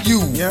game to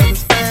you.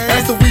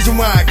 That's the reason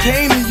why I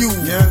came to you.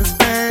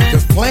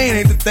 Cause playing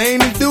ain't the thing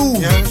to do.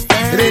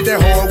 It ain't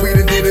that hard, we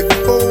done did it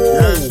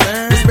before.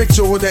 Just make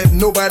sure that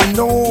nobody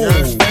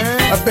knows.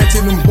 I bet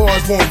you them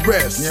boys won't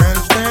rest.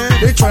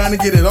 They trying to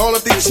get it all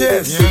up their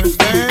chest.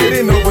 It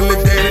ain't over,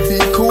 let that be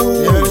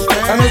cool.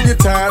 I know you're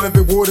tired of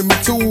it, wording me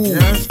too.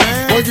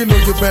 Well, you know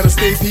you better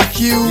stay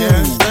PQ.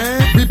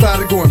 We bout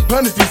to go and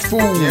punish these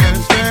fools.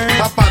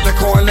 Hop out the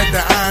car and let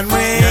the iron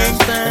ring.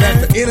 And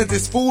at the end of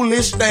this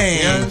foolish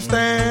thing,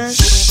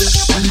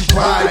 be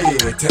quiet.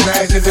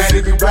 Tonight's the night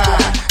that we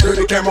ride.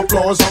 Dirty camera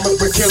floors,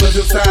 almost with killers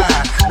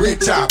inside.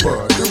 Rich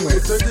chopper,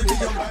 doing surgery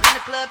on my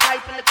club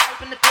type in the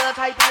type in the club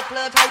type in the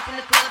club type in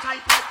the club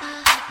type in the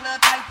club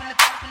type in the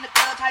type in the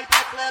club type in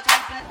the club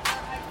type in the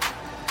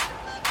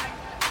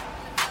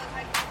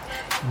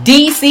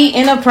DC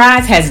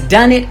Enterprise has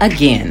done it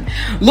again.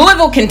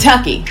 Louisville,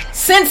 Kentucky,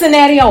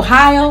 Cincinnati,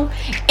 Ohio,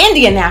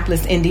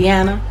 Indianapolis,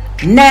 Indiana,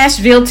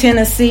 Nashville,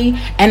 Tennessee,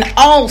 and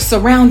all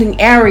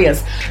surrounding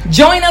areas.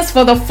 Join us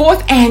for the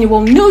 4th annual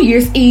New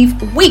Year's Eve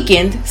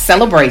weekend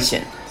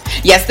celebration.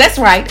 Yes, that's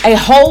right, a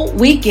whole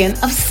weekend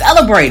of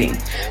celebrating.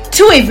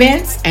 2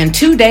 events and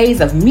 2 days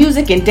of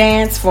music and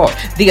dance for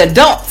the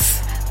adults,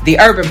 the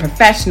urban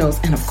professionals,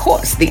 and of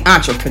course, the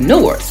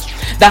entrepreneurs.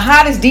 The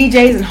hottest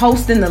DJs and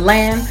hosts in the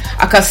land,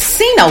 a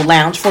casino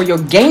lounge for your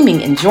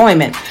gaming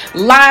enjoyment,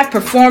 live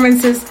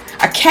performances,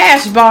 a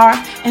cash bar,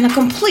 and a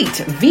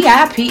complete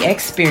VIP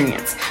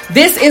experience.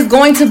 This is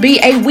going to be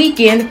a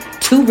weekend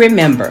to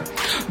remember.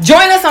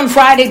 Join us on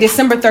Friday,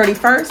 December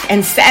 31st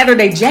and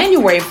Saturday,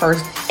 January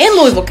 1st in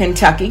Louisville,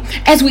 Kentucky,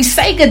 as we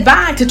say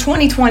goodbye to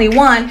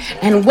 2021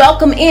 and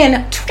welcome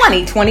in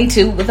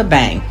 2022 with a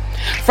bang.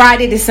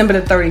 Friday, December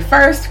the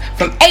 31st,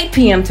 from 8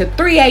 p.m. to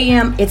 3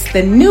 a.m., it's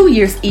the New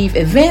Year's Eve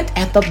event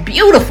at the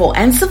beautiful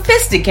and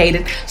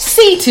sophisticated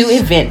C2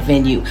 event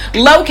venue,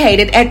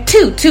 located at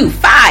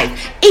 225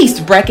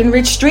 East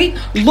Breckenridge Street,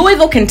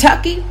 Louisville,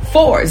 Kentucky,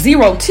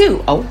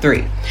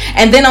 40203.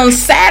 And then on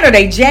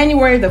Saturday,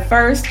 January the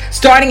 1st,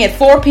 starting at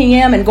 4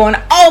 p.m. and going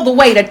all the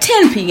way to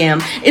 10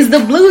 p.m. is the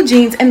Blue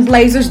Jeans and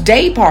Blazers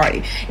Day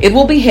Party. It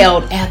will be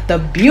held at the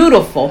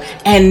beautiful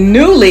and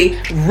newly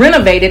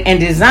renovated and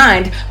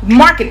designed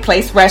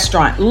Marketplace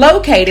Restaurant,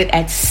 located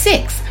at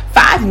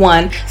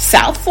 651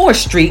 South 4th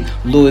Street,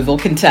 Louisville,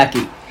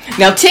 Kentucky.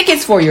 Now,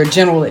 tickets for your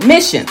general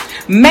admission,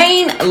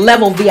 main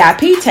level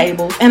VIP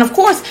tables, and of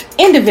course,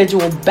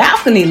 individual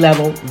balcony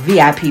level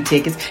VIP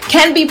tickets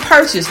can be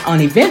purchased on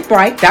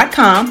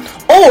eventbrite.com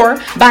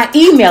or by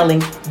emailing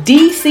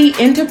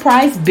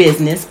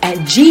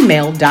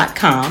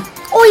dcenterprisebusiness@gmail.com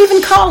or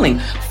even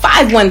calling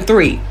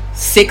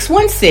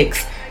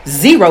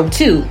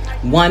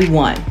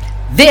 513-616-0211.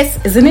 This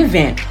is an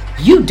event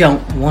you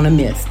don't want to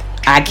miss.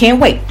 I can't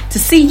wait to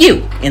see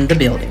you in the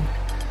building.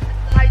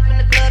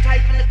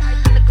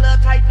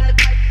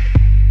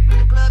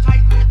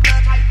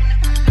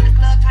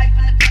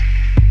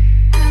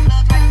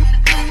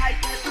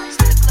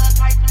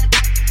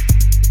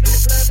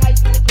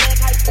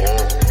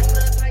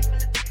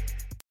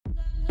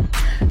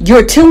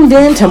 You're tuned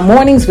in to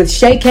Mornings with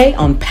Shay K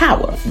on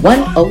Power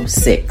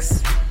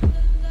 106.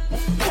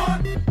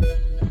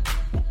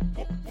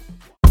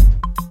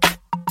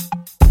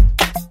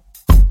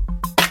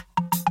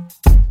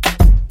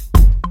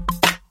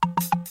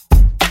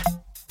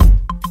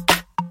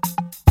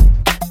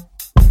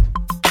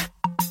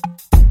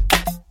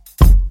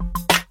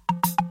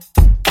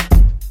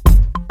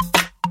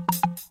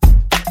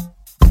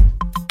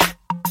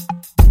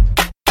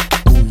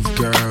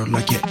 Girl,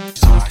 like it,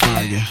 it's on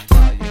fire.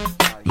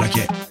 Like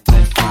it,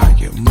 on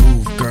fire.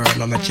 Move,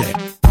 girl, on the check.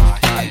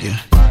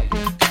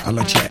 I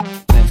like that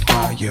on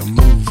fire.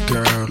 Move,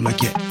 girl, like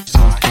that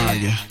on fire.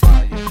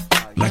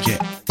 Like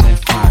that on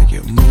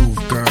fire. Move,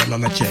 girl, I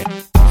like that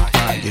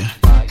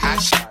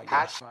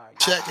fire.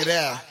 Check it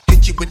out.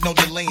 Hit you with no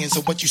delaying, so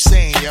what you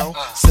saying, yo?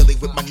 Silly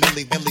with my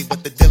nilly billy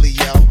with the dilly,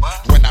 yo.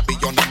 When I be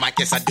on the mic,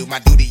 yes, I do my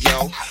duty,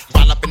 yo.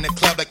 While up in the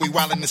club like we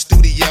while in the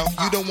studio.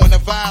 You don't wanna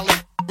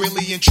violate,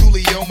 really and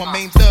truly, yo. My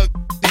main thug,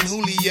 named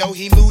Julio,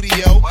 he moody,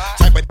 yo.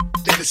 Type of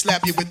that'll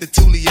slap you with the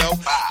tulio.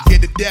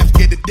 Get the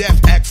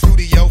deaf, act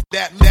fruity, yo.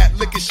 That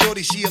looking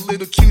shorty, she a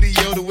little cutie,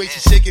 yo. The way she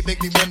shake it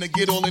make me wanna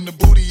get all in the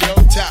booty, yo.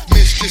 Top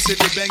mistress at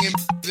the banging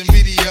in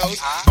videos.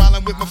 While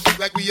I'm with my freak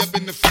like we up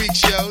in the freak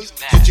shows.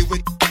 Hit you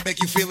with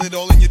make you feel it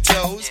all in your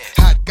toes.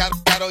 Hot, got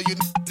all you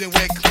in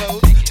wet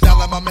clothes.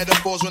 Style my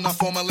metaphors when I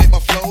formulate my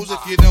flows.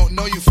 If you don't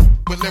know, you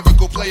with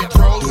lyrical player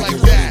pros like that. Do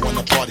you really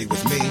wanna party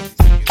with me?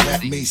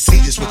 Let me see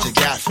just what you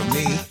got for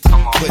me.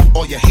 Put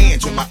all your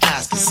hands where my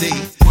eyes can see.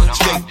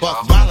 Straight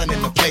buck violin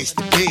in the place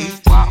to be.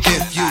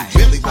 If you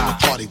really wanna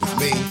party with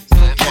me,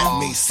 let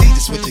me see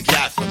just what you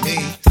got for me.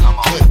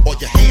 Put all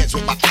your hands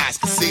where my eyes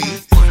can see.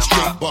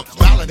 Straight buck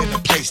violin in the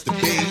place to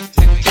be.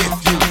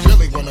 If you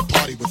really wanna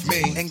party with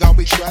me, ain't God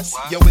we trust.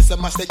 Yo, it's a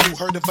must that you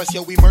heard of us.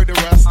 Yo, we murder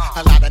us.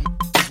 A lot of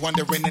is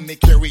wondering and they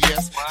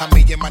curious. How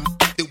me and my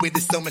do it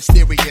is so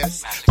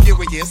mysterious.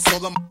 Furious, all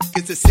them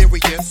is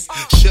serious.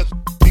 Shook,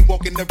 be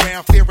walking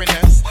around fearing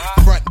us.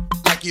 Front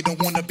like you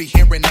don't wanna be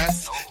hearing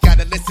us.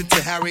 Gotta listen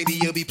to how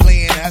radio be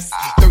playing us.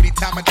 30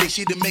 times a day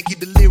she'll make you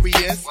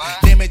delirious.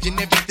 Damaging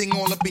everything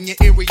all up in your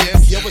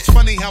areas. Yo, it's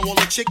funny how all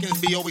the chickens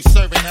be always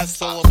serving us.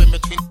 So up in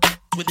between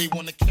where they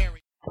wanna carry.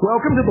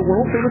 Welcome to the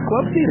world-famous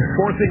Club Theater,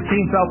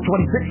 416 South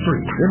 26th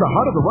Street, in the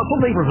heart of the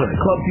Russell neighborhood.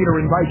 Club Theater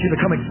invites you to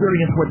come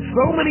experience what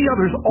so many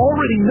others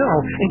already know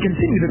and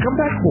continue to come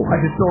back for. A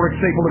historic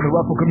staple in the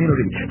Russell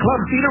community,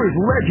 Club Theater is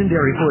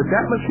legendary for its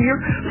atmosphere,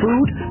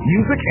 food,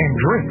 music, and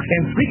drinks.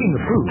 And speaking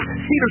of food,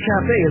 Cedar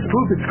Cafe has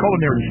proved its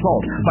culinary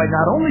salt by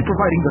not only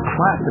providing the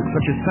classics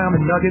such as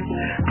salmon nuggets,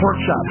 pork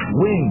chops,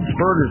 wings,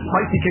 burgers,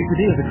 spicy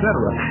quesadillas, etc.,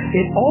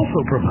 it also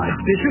provides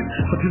dishes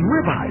such as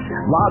ribeyes,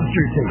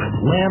 lobster tails,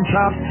 lamb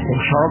chops, and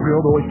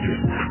char-grilled oysters.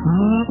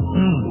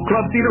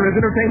 Club Theater has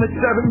entertainment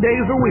 7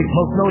 days a week,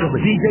 most notably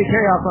DJ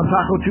Chaos on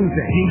Taco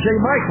Tuesday, DJ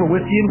Mike for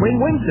Whiskey and Wing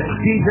Wednesday,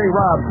 DJ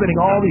Rob spinning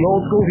all the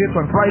old school hits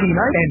on Friday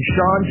night, and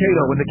Sean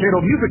Cato and the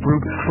Cato Music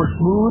Group for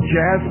Smooth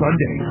Jazz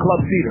Sunday. Club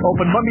Theater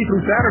open Monday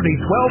through Saturday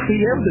 12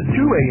 p.m. to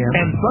 2 a.m.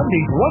 and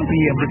Sundays 1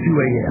 p.m. to 2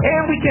 a.m.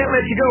 And we can't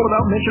let you go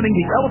without mentioning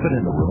the elephant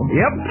in the room.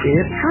 Yep,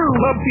 it's true.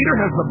 Club Theater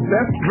has the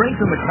best drinks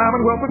in the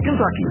Commonwealth of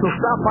Kentucky, so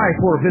stop by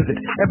for a visit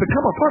and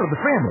become a part of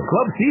the family.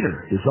 Club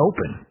Theater is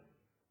open.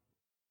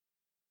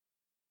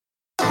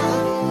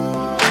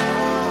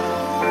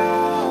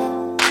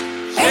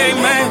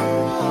 Amen.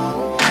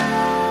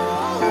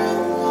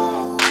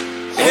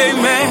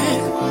 Amen.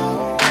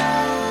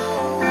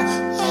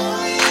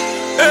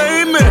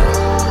 Amen.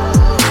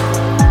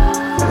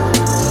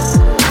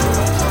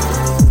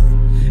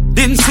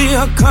 Didn't see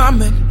her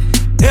coming.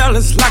 Hell,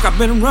 it's like I've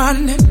been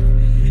running.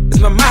 Is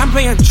my mind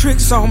playing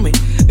tricks on me?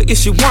 Is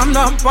she one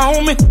up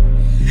on me?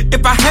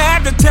 If I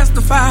had to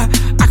testify,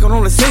 I can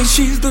only say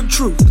she's the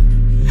truth.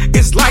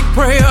 It's like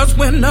prayers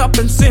went up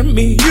and sent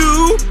me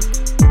you.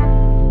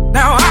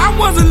 Now I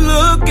wasn't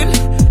looking,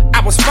 I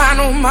was fine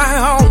on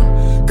my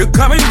own. Could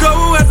come and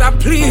go as I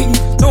please,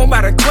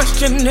 nobody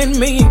questioning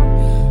me.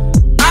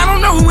 I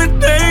don't know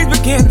when things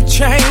began to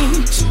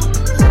change.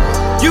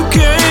 You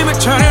came and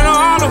turned it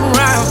all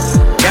around.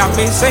 Got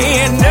me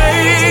saying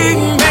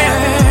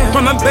amen.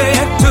 From the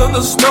bed to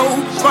the stove,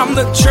 from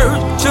the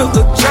church to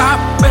the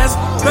job, best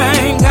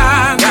thing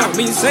I got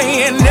me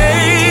saying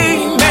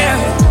amen.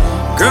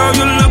 Girl,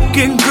 you're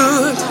looking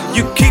good,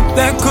 you keep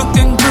that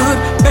cooking good,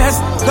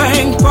 best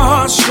thing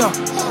for sure.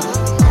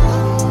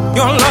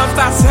 Your love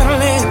starts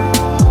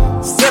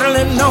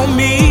settling on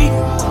me,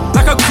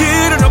 like a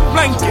kid in a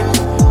blanket,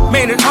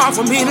 made it hard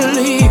for me to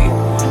leave.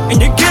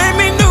 And you gave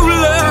me new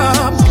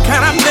love, the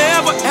kind I've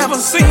never ever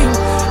seen,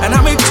 and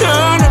I'm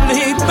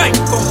eternally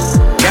thankful.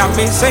 Got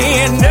me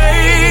saying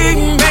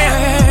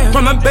amen.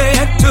 From the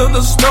bed to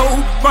the stove,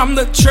 from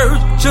the church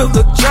to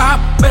the job,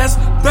 best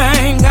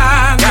thing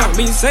I got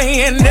me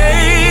saying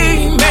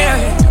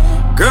amen.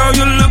 Girl,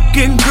 you're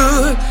looking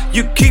good,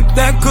 you keep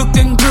that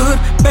cooking good,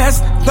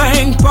 best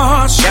thing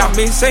for sure. Got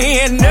me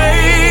saying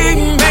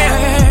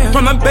amen.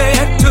 From the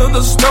bed to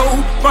the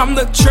stove, from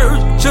the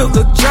church to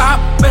the job,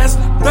 best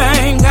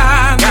thing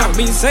I got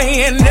me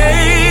saying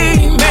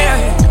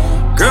amen.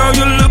 Girl,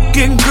 you're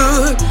looking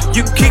good,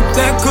 you keep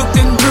that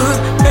cooking good,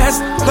 best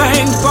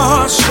thing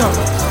for sure.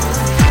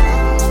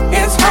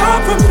 It's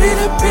hard for me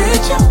to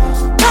picture,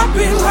 I've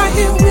been right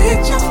here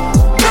with you,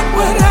 look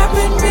what I've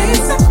been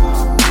missing.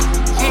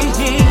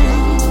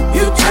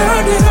 You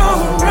turned it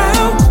all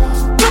around,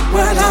 look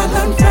what I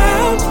done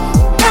found,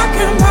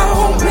 knocking my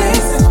own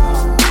blessing.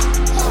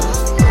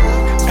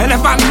 And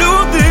if I knew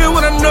then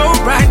what I know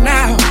right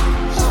now,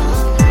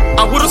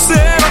 I would've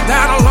settled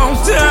down a long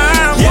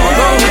time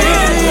ago.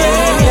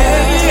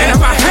 And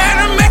if I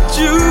hadn't met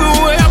you,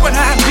 where would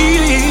I be?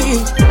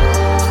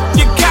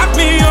 You got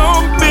me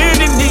on big.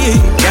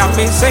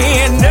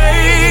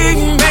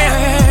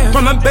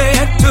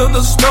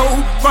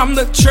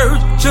 from the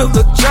church to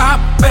the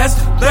job, best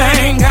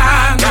thing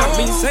I know. Got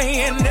me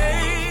saying, hey.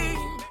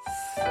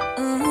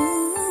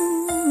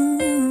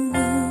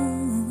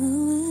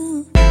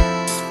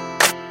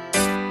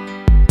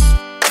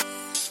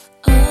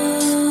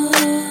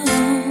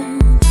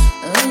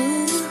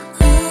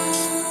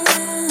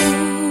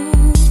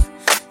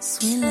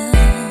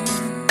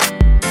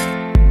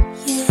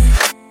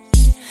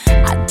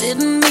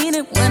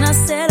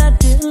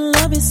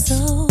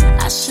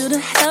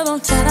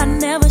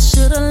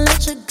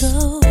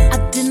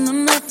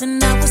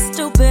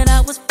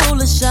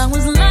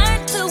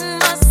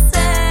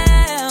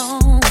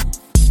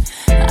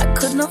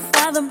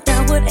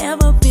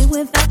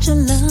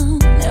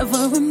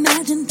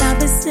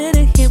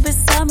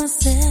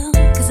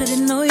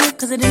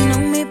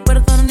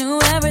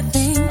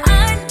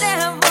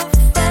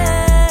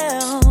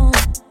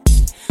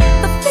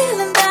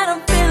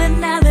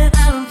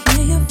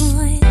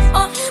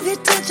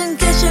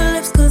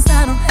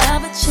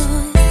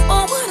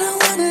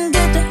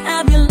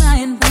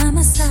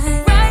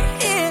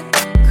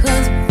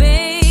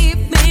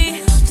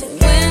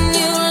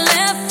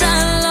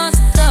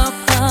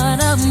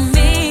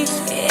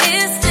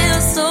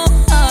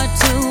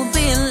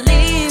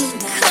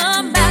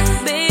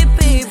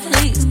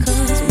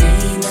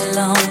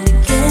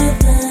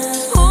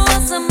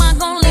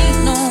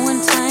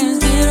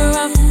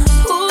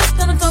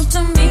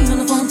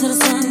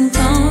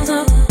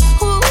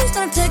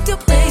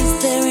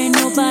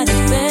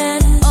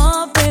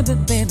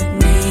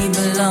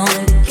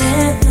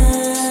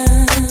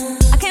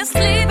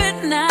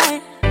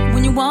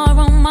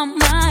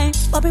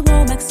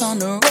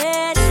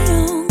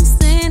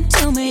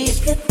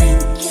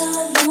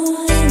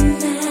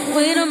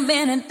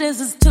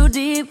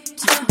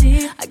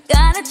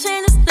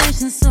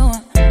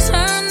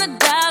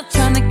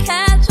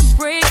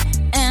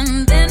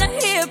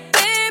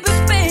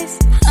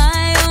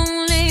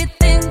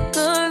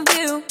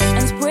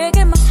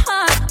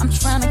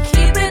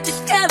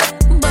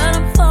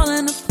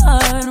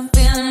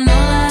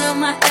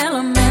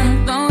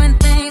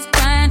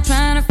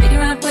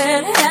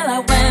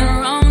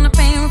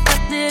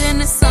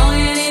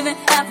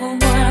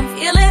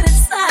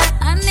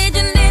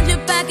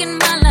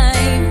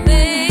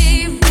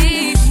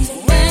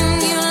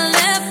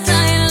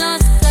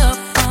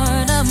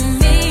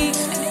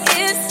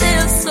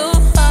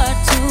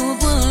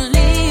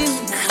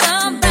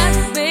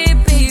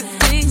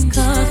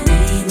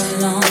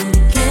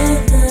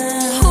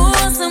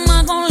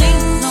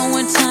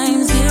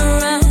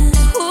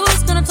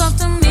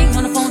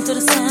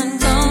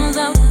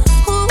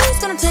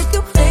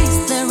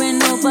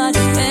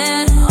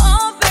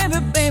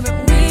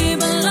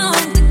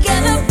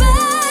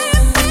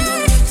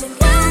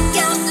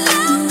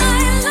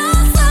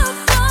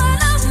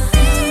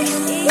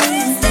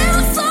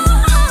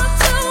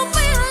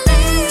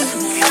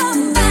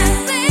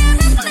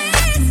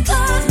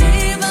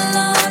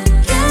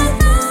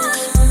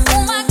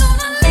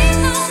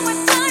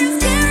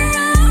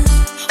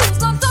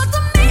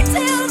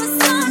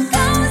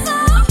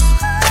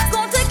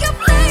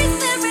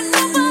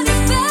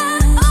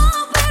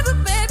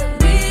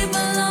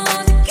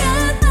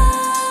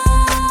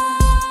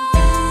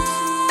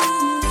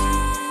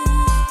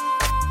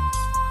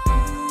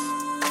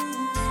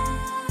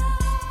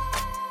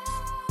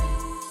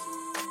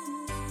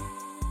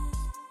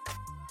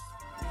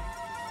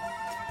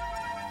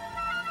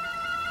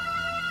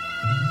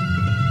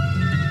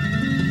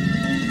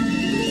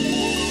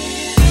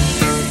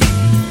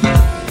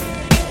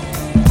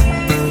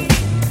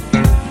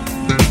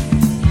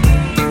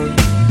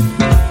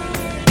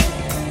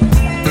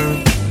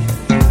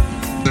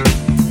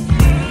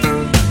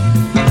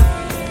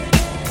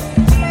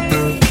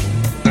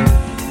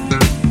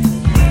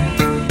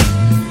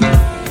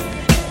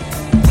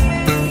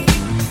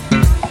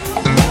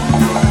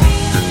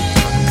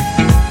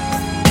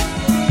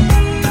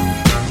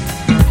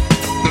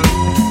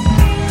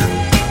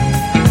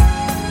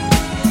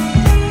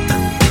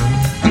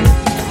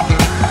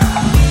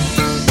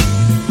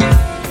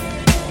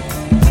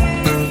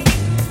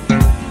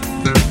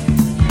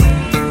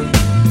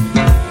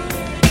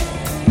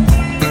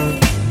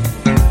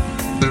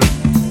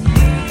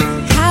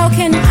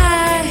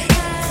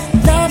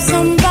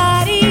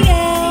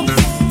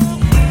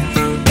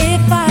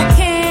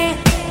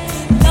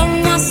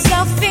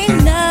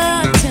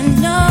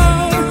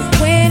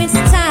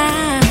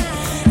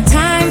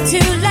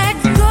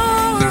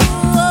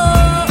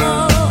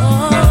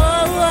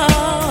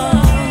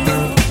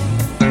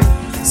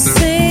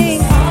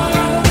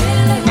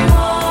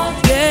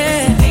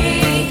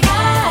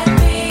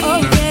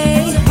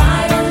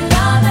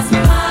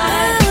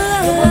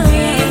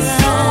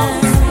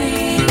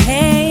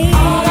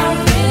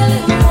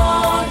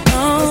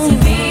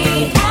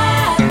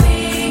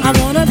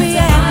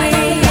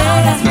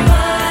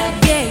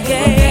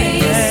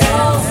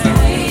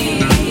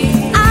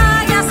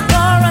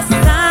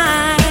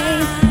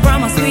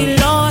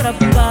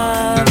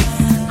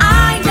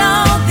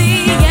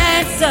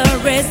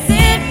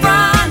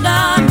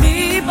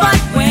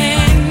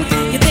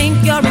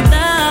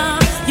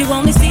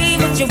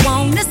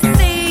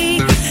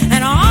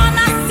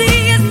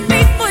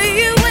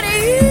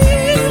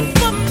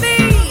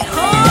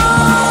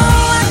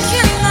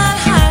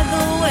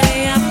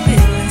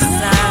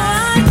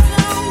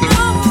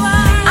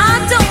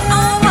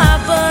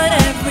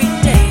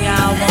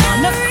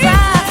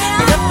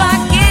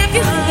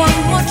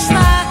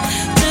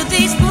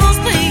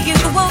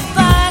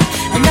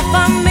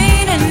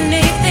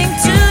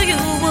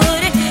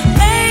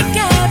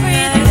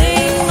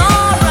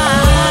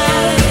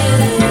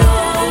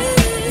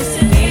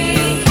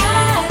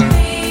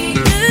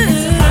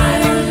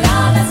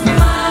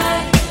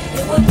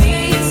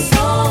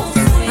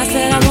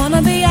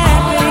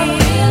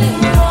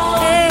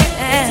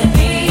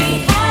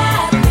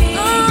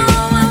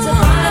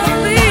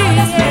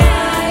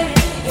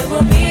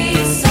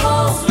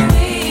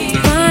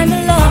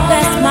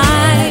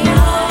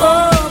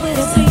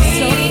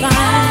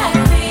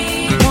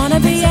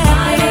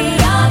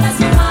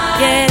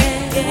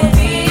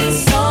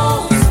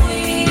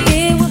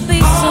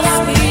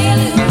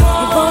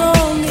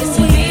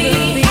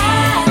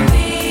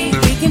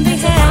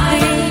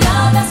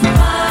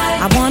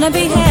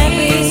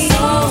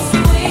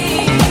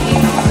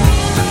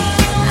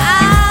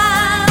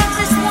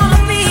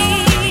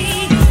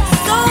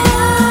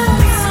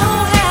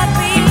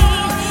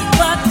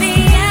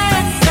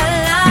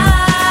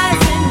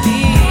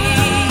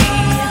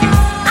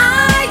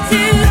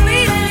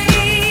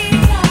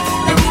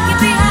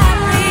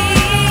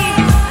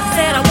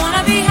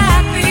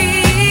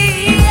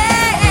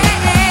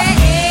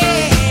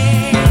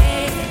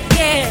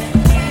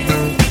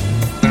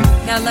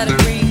 Now let it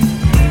breathe.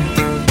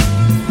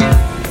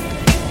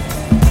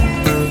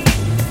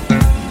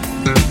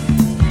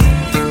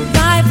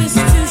 Life is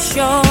too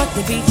short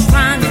to be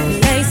trying to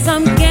play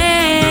some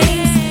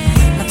games.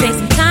 Now take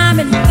some time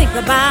and think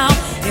about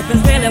if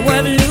it's really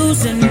worth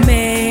losing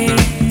me.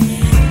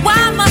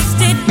 Why must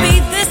it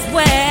be this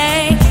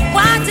way?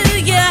 Why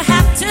do you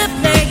have to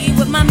play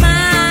with my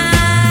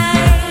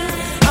mind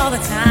all the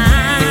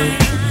time?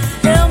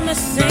 Help me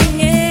sing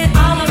it.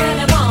 All I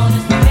really want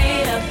is for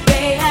me to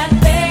be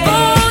happy.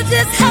 Oh,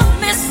 just help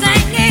me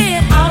sing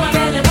it. All I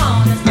really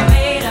want is for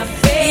me to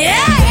be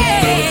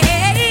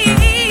happy.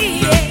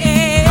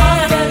 All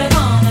I really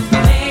want is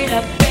for me to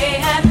be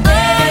happy.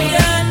 Oh,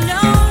 you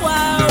know I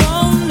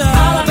won't know.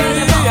 All I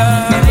really want is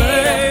for me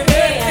to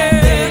be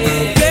happy.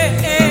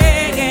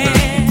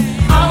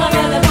 All I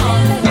really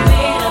want is for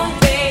me to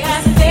be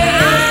happy.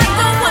 I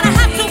don't wanna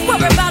have to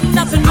worry about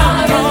nothing more. All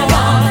I really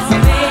want is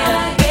for me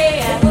to be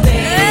happy.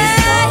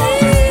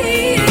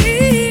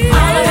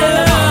 All I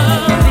really want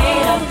is for me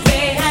to be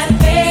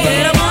happy.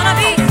 Said I wanna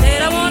be,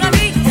 said I wanna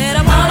be, said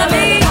I wanna be. All I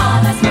really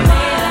want is for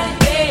me to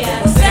be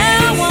happy. Said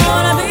I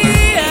wanna be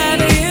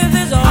happy if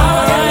it's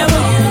alright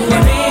with you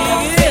and me.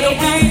 It'll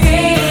be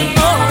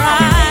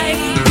alright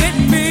with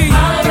me.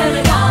 All I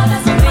really want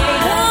is for me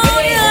to be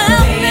happy.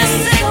 Help me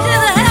sing,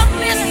 just help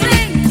me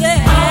sing,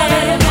 yeah. All I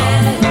really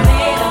want is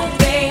for me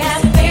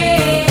to be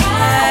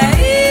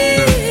happy.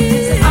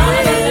 All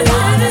I really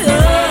want is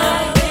for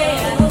me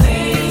to be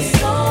happy.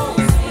 So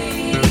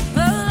sweet.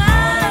 All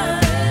I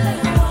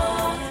really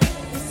want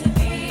is to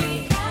be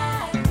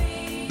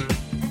happy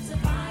and to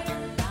find a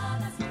love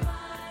that's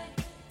mine.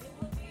 It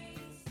would be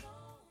so.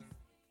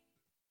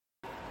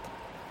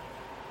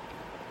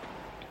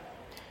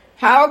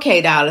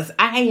 Okay, dollars,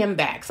 I am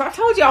back. So I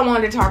told you I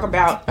wanted to talk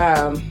about,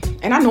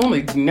 and I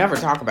normally never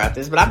talk about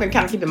this, but I've been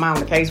kind of keeping my eye on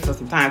the case for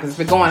some time because it's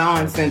been going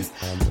on since,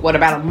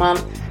 about a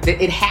month.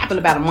 It happened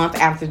about a month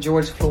after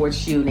George Floyd's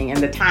shooting, and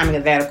the timing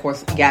of that, of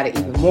course, got it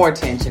even more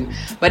attention.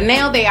 But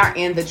now they are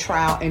in the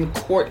trial and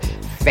court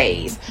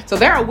phase. So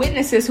there are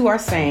witnesses who are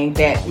saying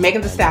that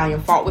Megan Thee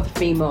Stallion fought with a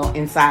female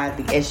inside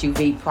the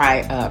SUV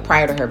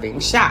prior to her being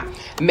shot.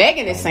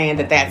 Megan is saying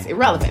that that's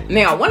irrelevant.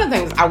 Now, one of the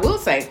things I will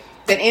say,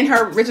 that in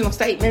her original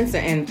statements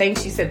and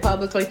things she said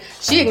publicly,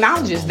 she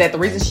acknowledges that the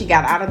reason she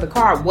got out of the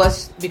car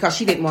was because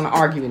she didn't want to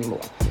argue anymore.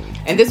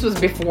 And this was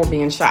before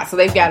being shot. So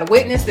they've got a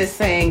witness that's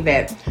saying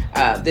that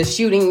the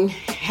shooting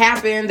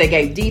happened. They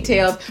gave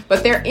details,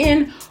 but they're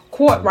in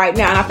court right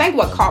now. And I think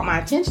what caught my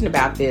attention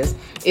about this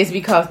is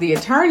because the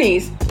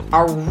attorneys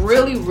are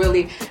really,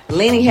 really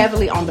leaning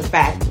heavily on the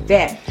fact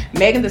that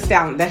Megan Thee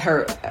Stallion, that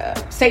her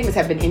statements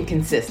have been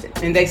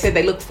inconsistent. And they said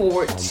they look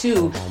forward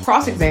to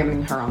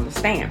cross-examining her on the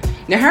stand.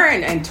 Now, her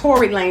and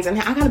Tory Lanez, and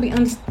I gotta be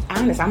honest,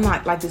 I'm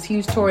not like this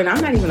huge Tory, and I'm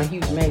not even a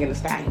huge Megan Thee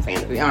Stallion fan,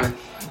 to be honest.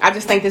 I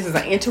just think this is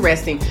an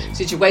interesting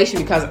situation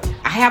because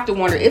I have to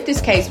wonder if this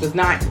case was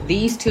not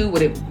these two,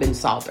 would it have been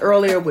solved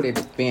earlier? Would it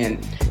have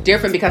been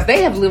different? Because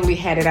they have literally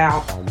had it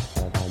out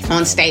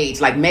on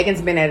stage. Like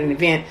Megan's been at an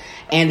event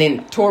and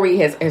then Tory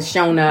has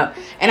shown up.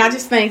 And I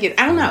just think,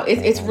 I don't know,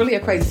 it's really a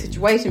crazy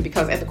situation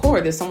because at the core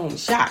there's someone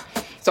was shot.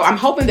 So I'm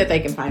hoping that they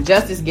can find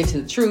justice, get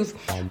to the truth.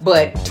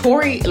 But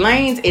Tory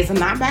Lanez is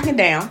not backing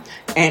down.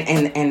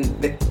 And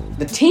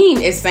the team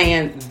is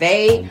saying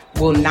they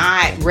will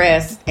not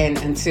rest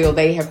until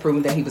they have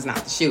proven that he was not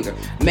the shooter.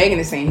 Megan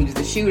is saying he was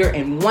the shooter.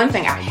 And one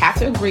thing I have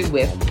to agree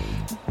with,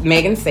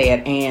 Megan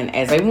said, and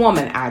as a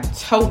woman, I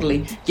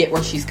totally get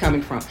where she's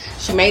coming from.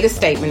 She made a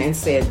statement and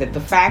said that the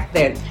fact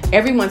that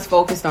everyone's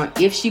focused on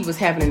if she was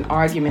having an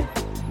argument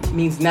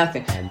means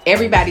nothing.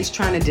 Everybody's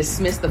trying to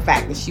dismiss the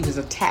fact that she was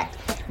attacked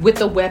with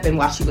a weapon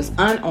while she was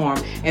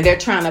unarmed, and they're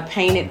trying to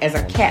paint it as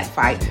a cat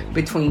fight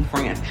between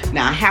friends.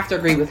 Now, I have to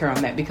agree with her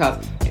on that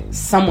because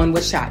someone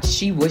was shot.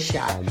 She was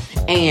shot.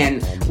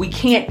 And we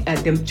can't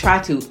try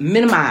to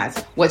minimize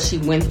what she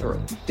went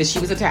through. That she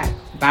was attacked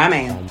by a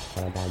man.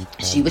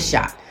 She was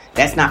shot.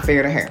 That's not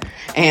fair to her.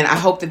 And I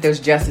hope that there's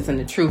justice and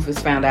the truth is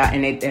found out.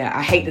 And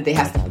I hate that they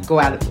have to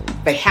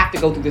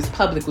go through this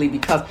publicly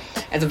because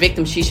as a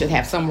victim, she should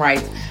have some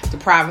rights to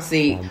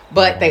privacy.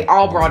 But they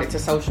all brought it to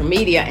social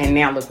media, and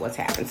now look what's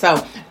happened.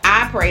 So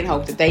I pray and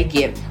hope that they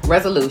get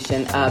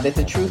resolution, that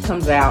the truth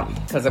comes out.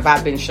 Because if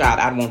I've been shot,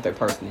 I'd want that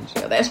person in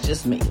jail. That's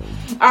just me.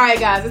 All right,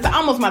 guys, it's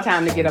almost my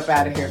time to get up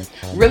out of here.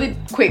 Really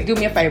quick, do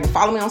me a favor.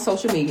 Follow me on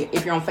social media.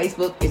 If you're on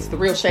Facebook, it's The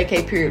Real Shay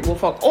K.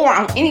 Woolfolk. Or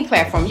on any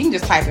platform, you can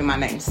just type in my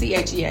name,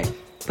 CHEA.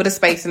 Put a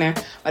space in there.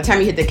 By the time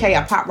you hit the K,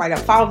 I pop right up.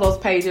 Follow those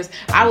pages.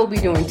 I will be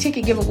doing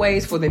ticket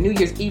giveaways for the New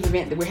Year's Eve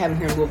event that we're having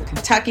here in Louisville,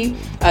 Kentucky.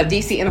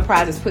 DC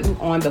Enterprise is putting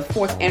on the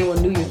 4th annual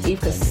New Year's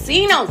Eve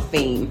casino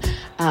theme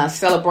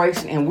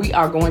celebration, and we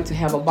are going to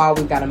have a ball.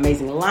 We've got an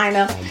amazing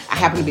lineup. I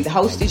happen to be the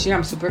host this year.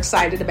 I'm super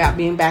excited about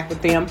being back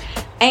with them,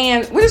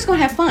 and we're just going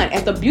to have fun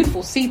at the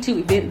beautiful C2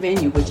 event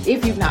venue, which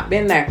if you've not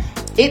been there,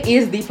 it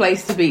is the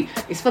place to be.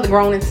 It's for the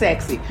grown and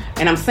sexy,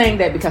 and I'm saying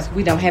that because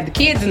we don't have the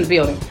kids in the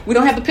building. We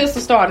don't have the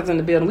pistol starters in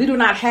the building. We do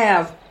not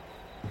have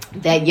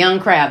that young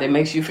crowd that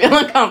makes you feel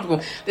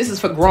uncomfortable. This is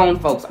for grown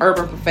folks,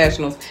 urban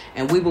professionals,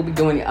 and we will be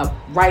doing it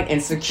upright.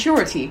 And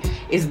security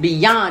is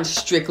beyond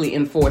strictly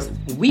enforced.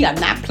 We are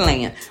not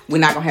playing. We're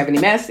not going to have any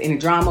mess, any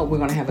drama. We're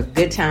going to have a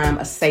good time,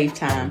 a safe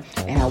time.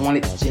 And I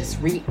wanted to just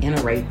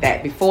reiterate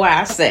that before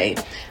I say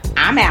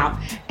I'm out.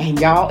 And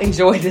y'all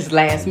enjoy this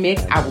last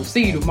mix. I will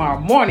see you tomorrow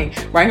morning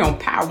right here on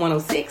Power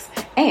 106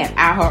 and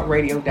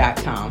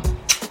iHeartRadio.com.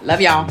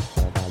 Love y'all.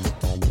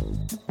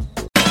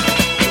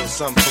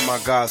 Something for my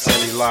godson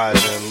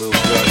Elijah and a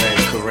little girl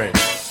named Corinne.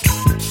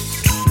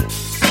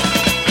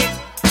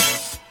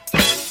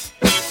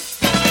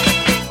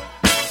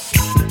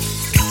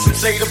 Some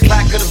say the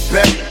blacker the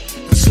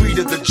better, the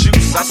sweeter the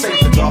juice. I say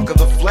the darker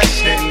the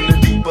flesh and the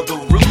deeper the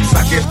roots.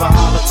 I give a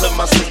holler to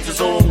my sisters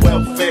on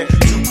welfare,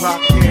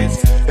 Tupac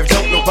kids, if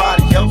don't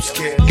nobody else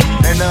care.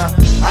 And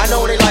I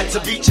know they like to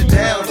beat you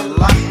down a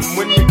lot. And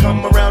when you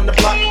come around the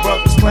block,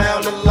 brothers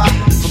clown a lot.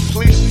 But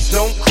please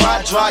don't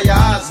cry, dry your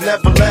eyes,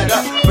 never let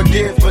up.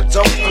 Forgive but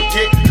don't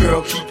forget,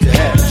 girl, keep your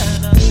head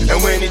up.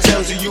 And when he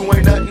tells you you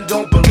ain't nothing,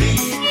 don't believe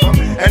him.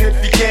 And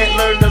if you can't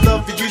learn to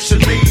love you, you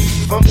should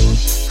leave him.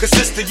 Cause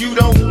sister, you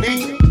don't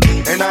need him.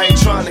 And I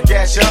ain't trying to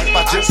gas you up,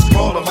 I just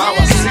call him how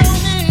I see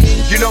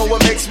him. You know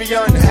what makes me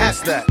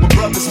unhappy? That when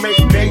brothers make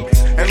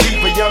babies and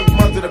leave a young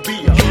mother to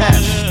be a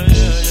cat.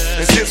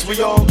 And since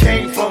we all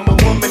came from a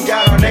woman,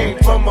 got our name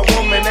from a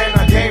woman, and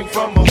I came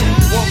from a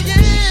woman.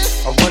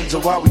 I wonder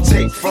why we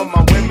take from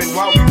our women,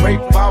 why we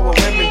rape our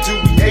women, do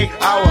we hate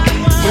our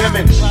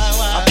women?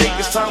 I think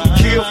it's time we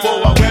kill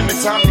for our women,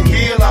 time to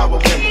heal our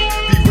women,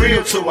 be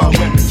real to our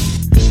women.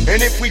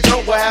 And if we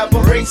don't, we'll have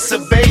a race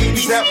of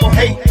babies that will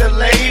hate the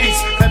ladies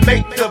that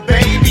make the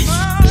babies.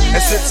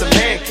 And since a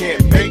man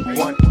can't make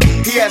one,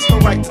 he has no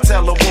right to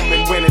tell a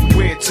woman when and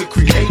where to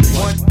create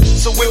one.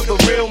 So will the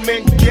real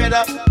men get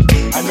up?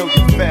 I know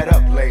you're fed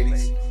up,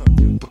 ladies,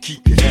 but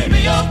keep your head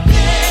up.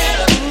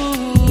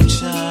 Ooh,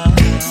 child,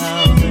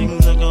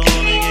 things are gonna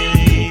get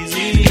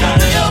easy. Keep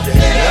your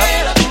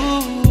head up.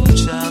 Ooh,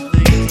 child,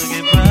 things will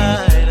get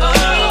brighter.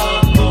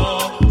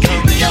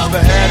 Keep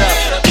your head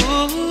up.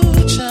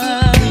 Ooh,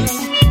 child,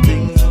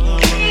 things are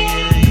gonna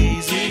get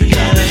easy. Keep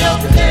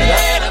your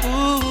head up.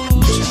 Ooh,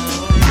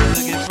 child, things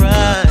will get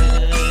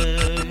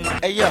brighter.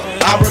 Hey yo,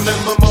 I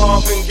remember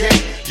Marvin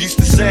Gaye used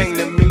to sing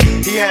to me.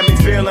 He had me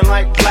feeling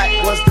like black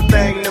was the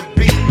thing to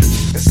be.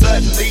 And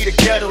suddenly the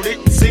ghetto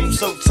didn't seem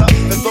so tough.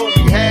 And though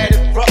we had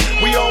it rough,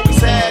 we always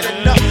had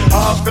enough. I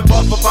huffed and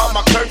puffed about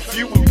my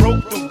curfew and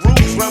broke the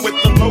rules. Ran with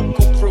the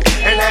local crew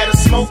and had a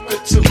smoke or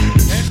two.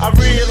 I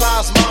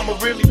realized mama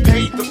really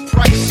paid the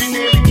price. She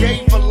nearly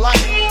gave her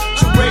life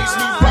to raise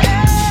me right.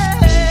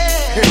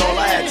 And all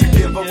I had to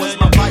give her was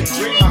my pipe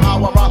dream of how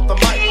I rock the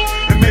mic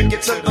and make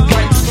it to the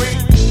right screen.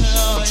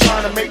 I'm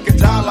trying to make $1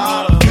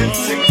 out of 15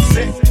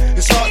 cents.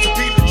 It's hard to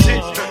be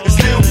legit and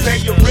still pay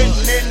your rent.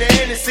 And in the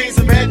end, it seems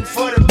I'm heading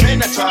for the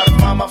pen. I try to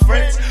find my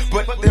friends,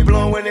 but they're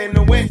blowing in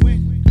the wind.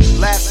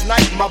 Last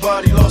night, my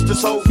buddy lost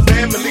his whole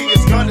family.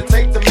 It's gonna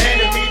take the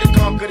man in me to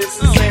conquer this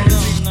insanity.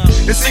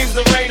 It seems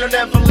the rain will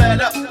never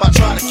let up. I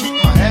try to keep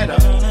my head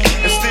up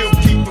and still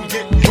keep from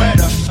getting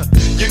wetter.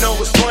 You know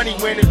it's funny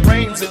when it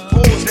rains, it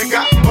pours. They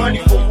got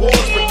money for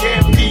wars, but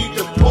can't feed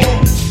the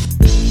poor.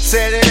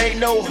 Said it ain't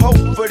no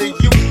hope for the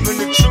youth, and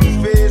the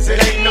truth is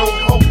it ain't no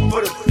hope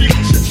for the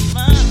future.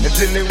 And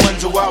then they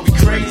wonder why we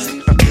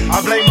crazy.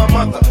 I blame my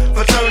mother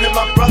for turning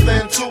my brother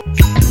into a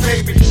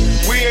baby.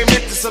 We ain't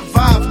meant to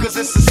survive cause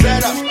it's a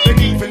setup. And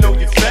even though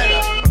you're fed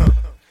up,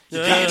 you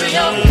got to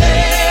your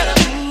head up.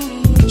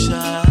 Ooh,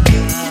 child,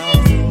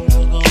 things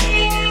are gonna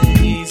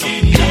get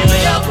easy. Keep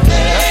your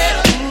head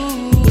up.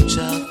 Ooh,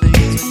 child,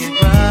 things will get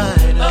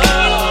brighter.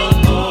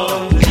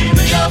 Keep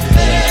your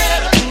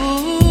head up.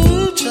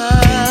 Ooh,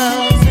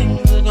 child,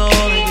 things are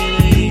gonna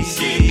get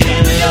easy.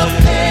 Keep your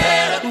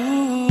head up.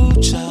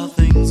 Ooh, child,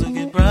 things will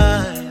get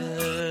brighter.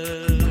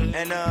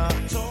 And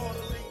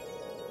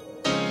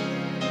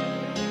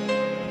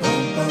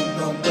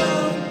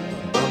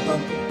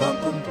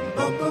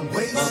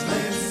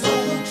Wasteland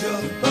soldier.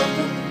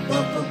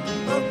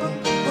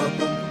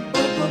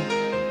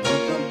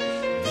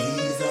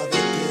 These are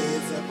the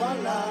days of our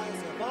lives,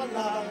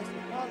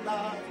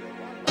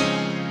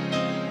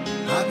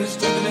 I've been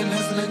struggling,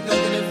 hustling,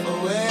 thugging it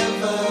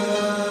forever.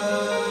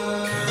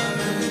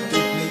 Coming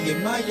deeply in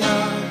my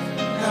yard.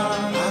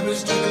 I've been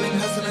struggling,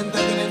 hustling,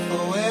 thugging it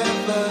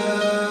forever.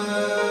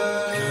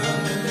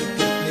 Coming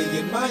deeply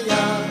in my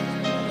yard.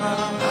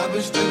 I've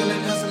been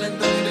struggling, hustling,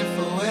 thugging it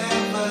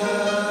forever.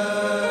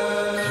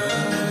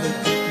 Coming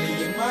deeply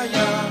in my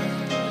yard.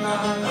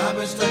 I've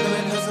been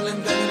struggling,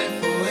 hustling, thugging it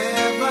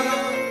forever.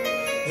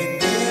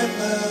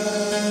 Endeavor.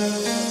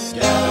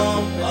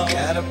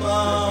 Got a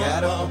bump,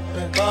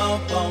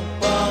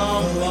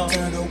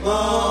 eternal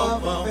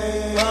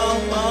warfare. Got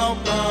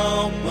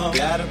a bump, eternal warfare. We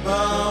got a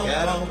bump,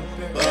 eternal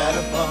warfare.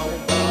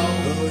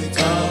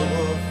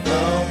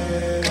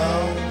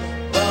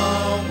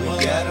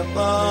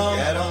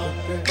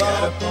 We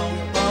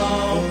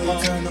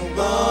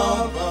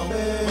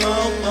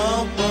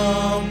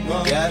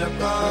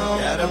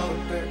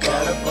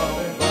got a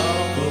bump, eternal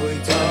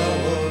warfare.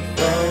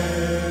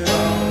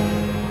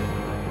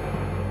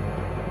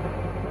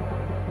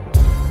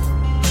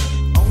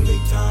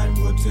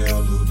 will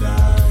tell who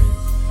died.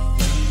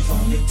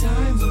 Only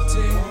time will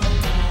tell.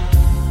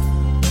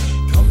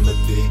 Come look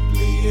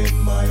deeply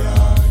in my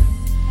eyes.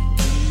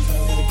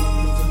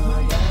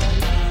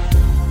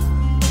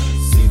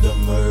 See the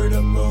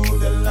murder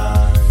mold that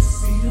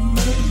lies. See the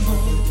murder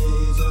mold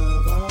days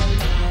of our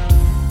lives.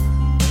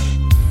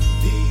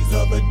 These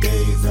are the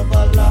days of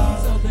our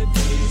lives. These are the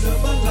days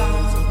of our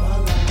lives.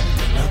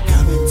 Now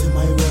come into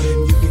my world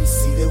and you can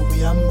see that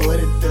we are more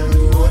than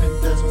done, more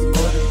than done,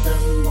 more than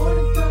done, more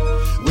than done.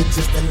 With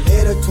just a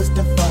little twist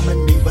of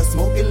harmony, but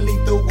smoking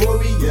lethal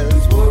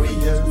warriors,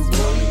 warriors,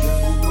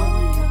 warriors.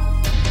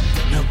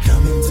 Now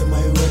come into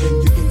my world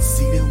and you can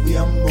see that we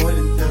are more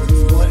than done,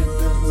 more than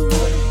done,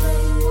 more than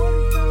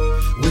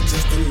done. With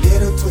just a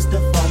little twist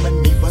of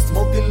harmony, but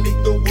smoking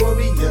lethal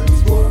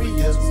warriors,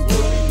 warriors,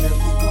 warriors.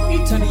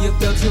 Eternity of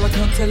thugs, here I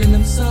come telling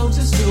them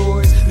soldier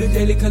stories. The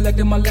daily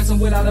collecting my lesson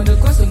without any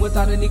question,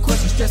 without any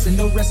question, stressing,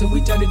 no resting.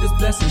 We turn to this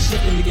blessing,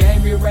 shifting the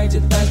game,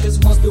 rearranging things. Cause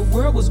once the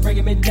world was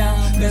bringing me down,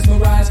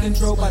 mesmerized,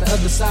 controlled by the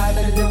other side.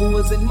 And the devil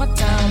was in my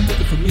town,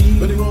 looking for me,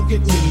 but it won't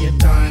get me in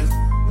time.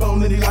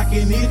 Bonity like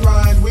in these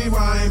rhymes, we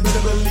rhyme.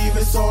 Better believe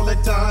it's all the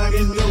time.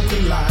 In your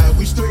we lie,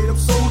 we straight up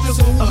soldiers.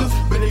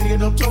 Better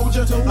get up, told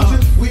ya.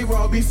 We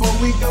raw before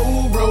we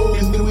go roll.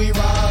 And then we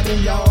ride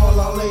and y'all,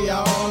 all of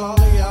y'all, all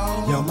of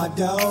y'all. Yo, my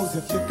dogs,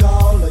 if you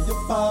call or you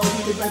fall,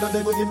 you can right on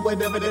there with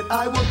whatever that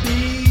I will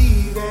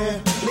be there.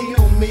 Lean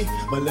on me,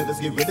 but let us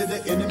get rid of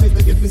the enemies.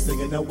 Look at me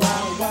singing a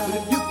wild, wild.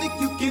 If you think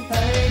you can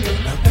hang it,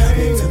 now come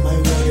into my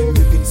world and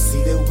you can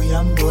see that we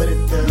are more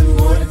than done,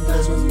 more than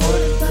done, more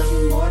than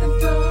done, more than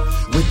done.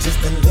 With just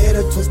a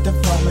little twist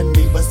of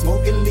harmony, but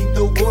smoking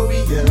lethal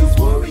warriors,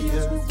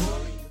 warriors.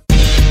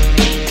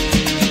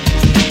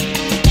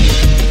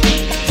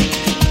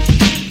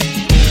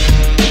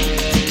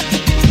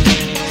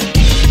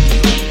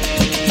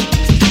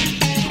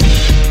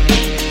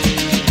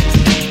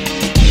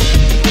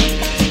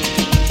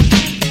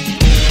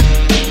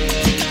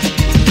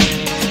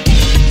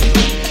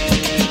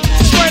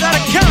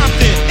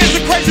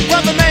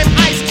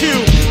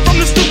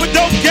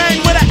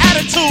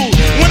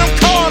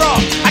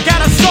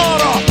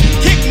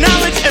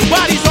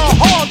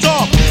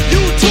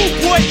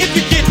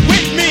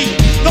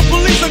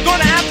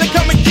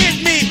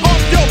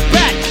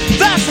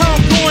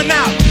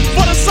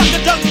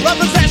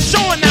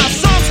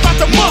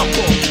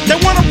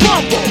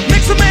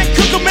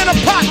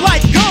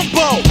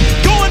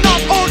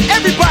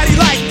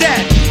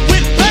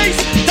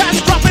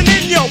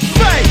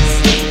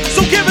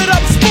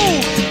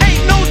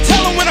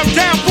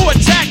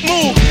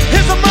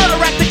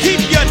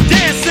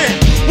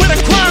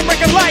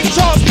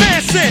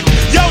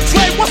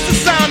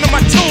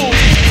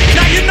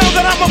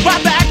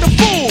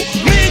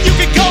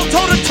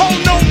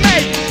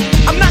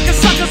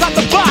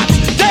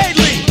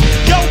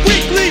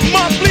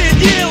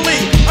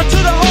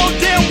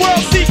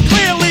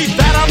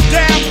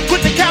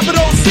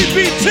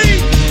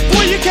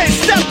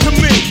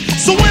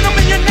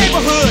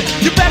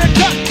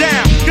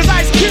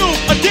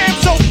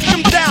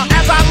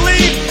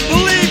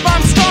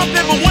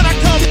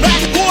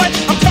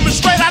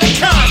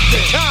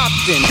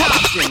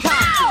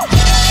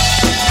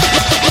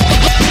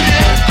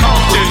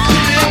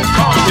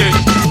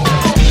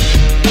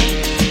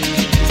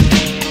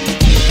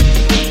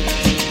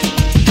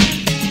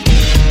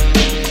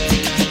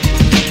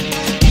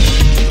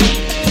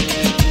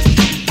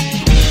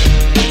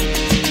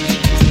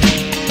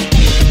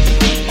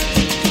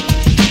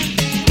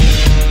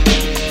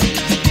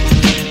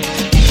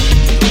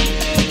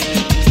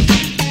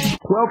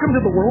 Welcome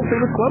to the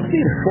world-famous Club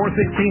Theater,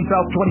 416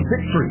 South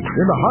 26th Street,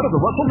 in the heart of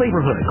the Russell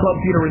neighborhood. Club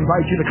Theater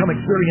invites you to come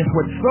experience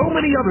what so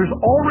many others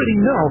already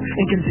know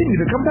and continue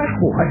to come back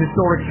for. A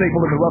historic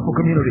staple in the Russell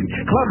community,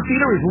 Club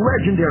Theater is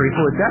legendary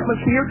for its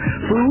atmosphere,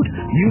 food,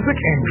 music,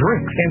 and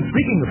drinks. And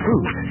speaking of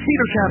food,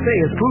 Cedar Cafe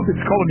has proved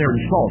its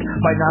culinary salt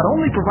by not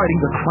only providing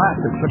the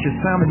classics such as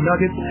salmon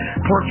nuggets,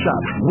 pork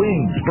chops,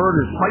 wings,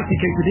 burgers, spicy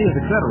quesadillas,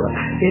 etc.,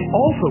 it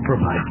also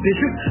provides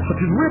dishes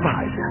such as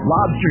ribeyes,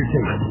 lobster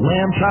tails,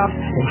 lamb chops,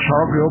 and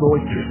char-grilled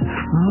oysters.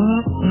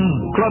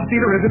 Club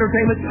Theater has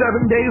entertainment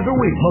 7 days a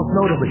week, most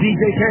notably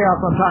DJ Chaos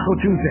on Taco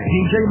Tuesday,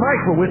 DJ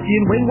Mike for Whiskey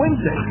and Wing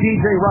Wednesday,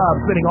 DJ Rob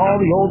spinning all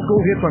the old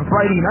school hits on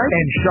Friday night,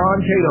 and Sean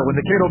Cato and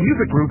the Cato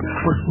Music Group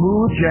for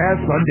Smooth Jazz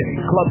Sunday.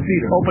 Club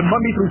Theater open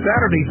Monday through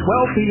Saturday,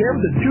 12 p.m.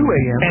 to 2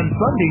 a.m. and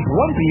Sundays,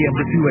 1 p.m.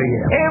 to 2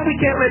 a.m. And we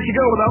can't let you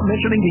go without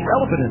mentioning the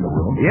elephant in the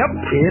room. Yep,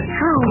 it's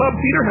true. Club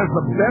Theater has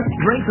the best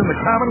drinks in the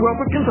Commonwealth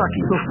of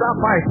Kentucky, so stop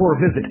by for a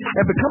visit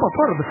and become a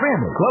part of the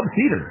family. Club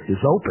Theater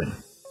is open.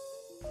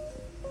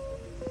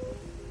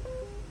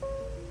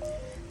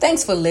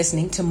 Thanks for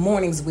listening to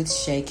Mornings with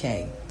Shay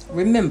K.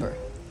 Remember,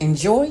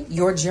 enjoy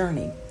your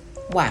journey.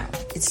 Wow,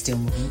 it's still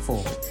moving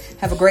forward.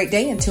 Have a great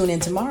day and tune in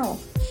tomorrow,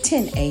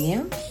 10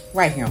 a.m.,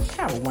 right here on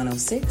Power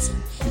 106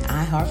 and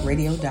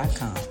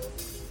iHeartRadio.com.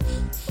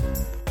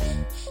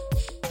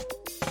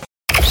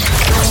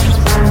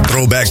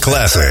 Throwback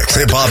classics,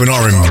 hip hop and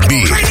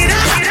R&B.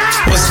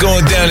 What's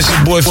going down? It's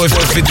your boy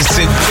 50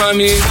 Cent. Come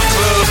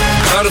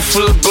here. Bottle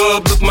full of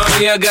bub, look,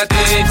 mommy, I got the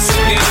X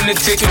in the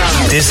ticket.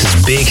 This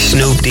is Big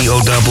Snoop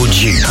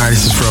D-O-double-G. Alright,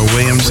 this is Pharrell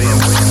Williams.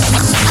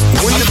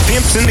 When the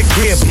pimp's in the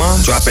crib,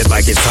 mom, drop it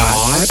like it's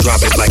hot.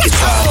 Drop it like it's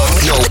hot.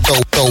 Yo,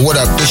 what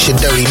up? This your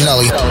Dirty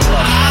Nelly.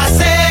 I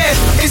said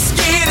it's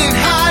getting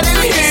hot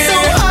in here,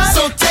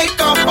 so take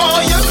off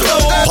all your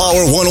clothes.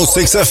 Power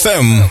 106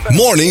 FM,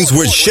 Mornings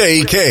with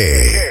Shay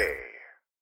K.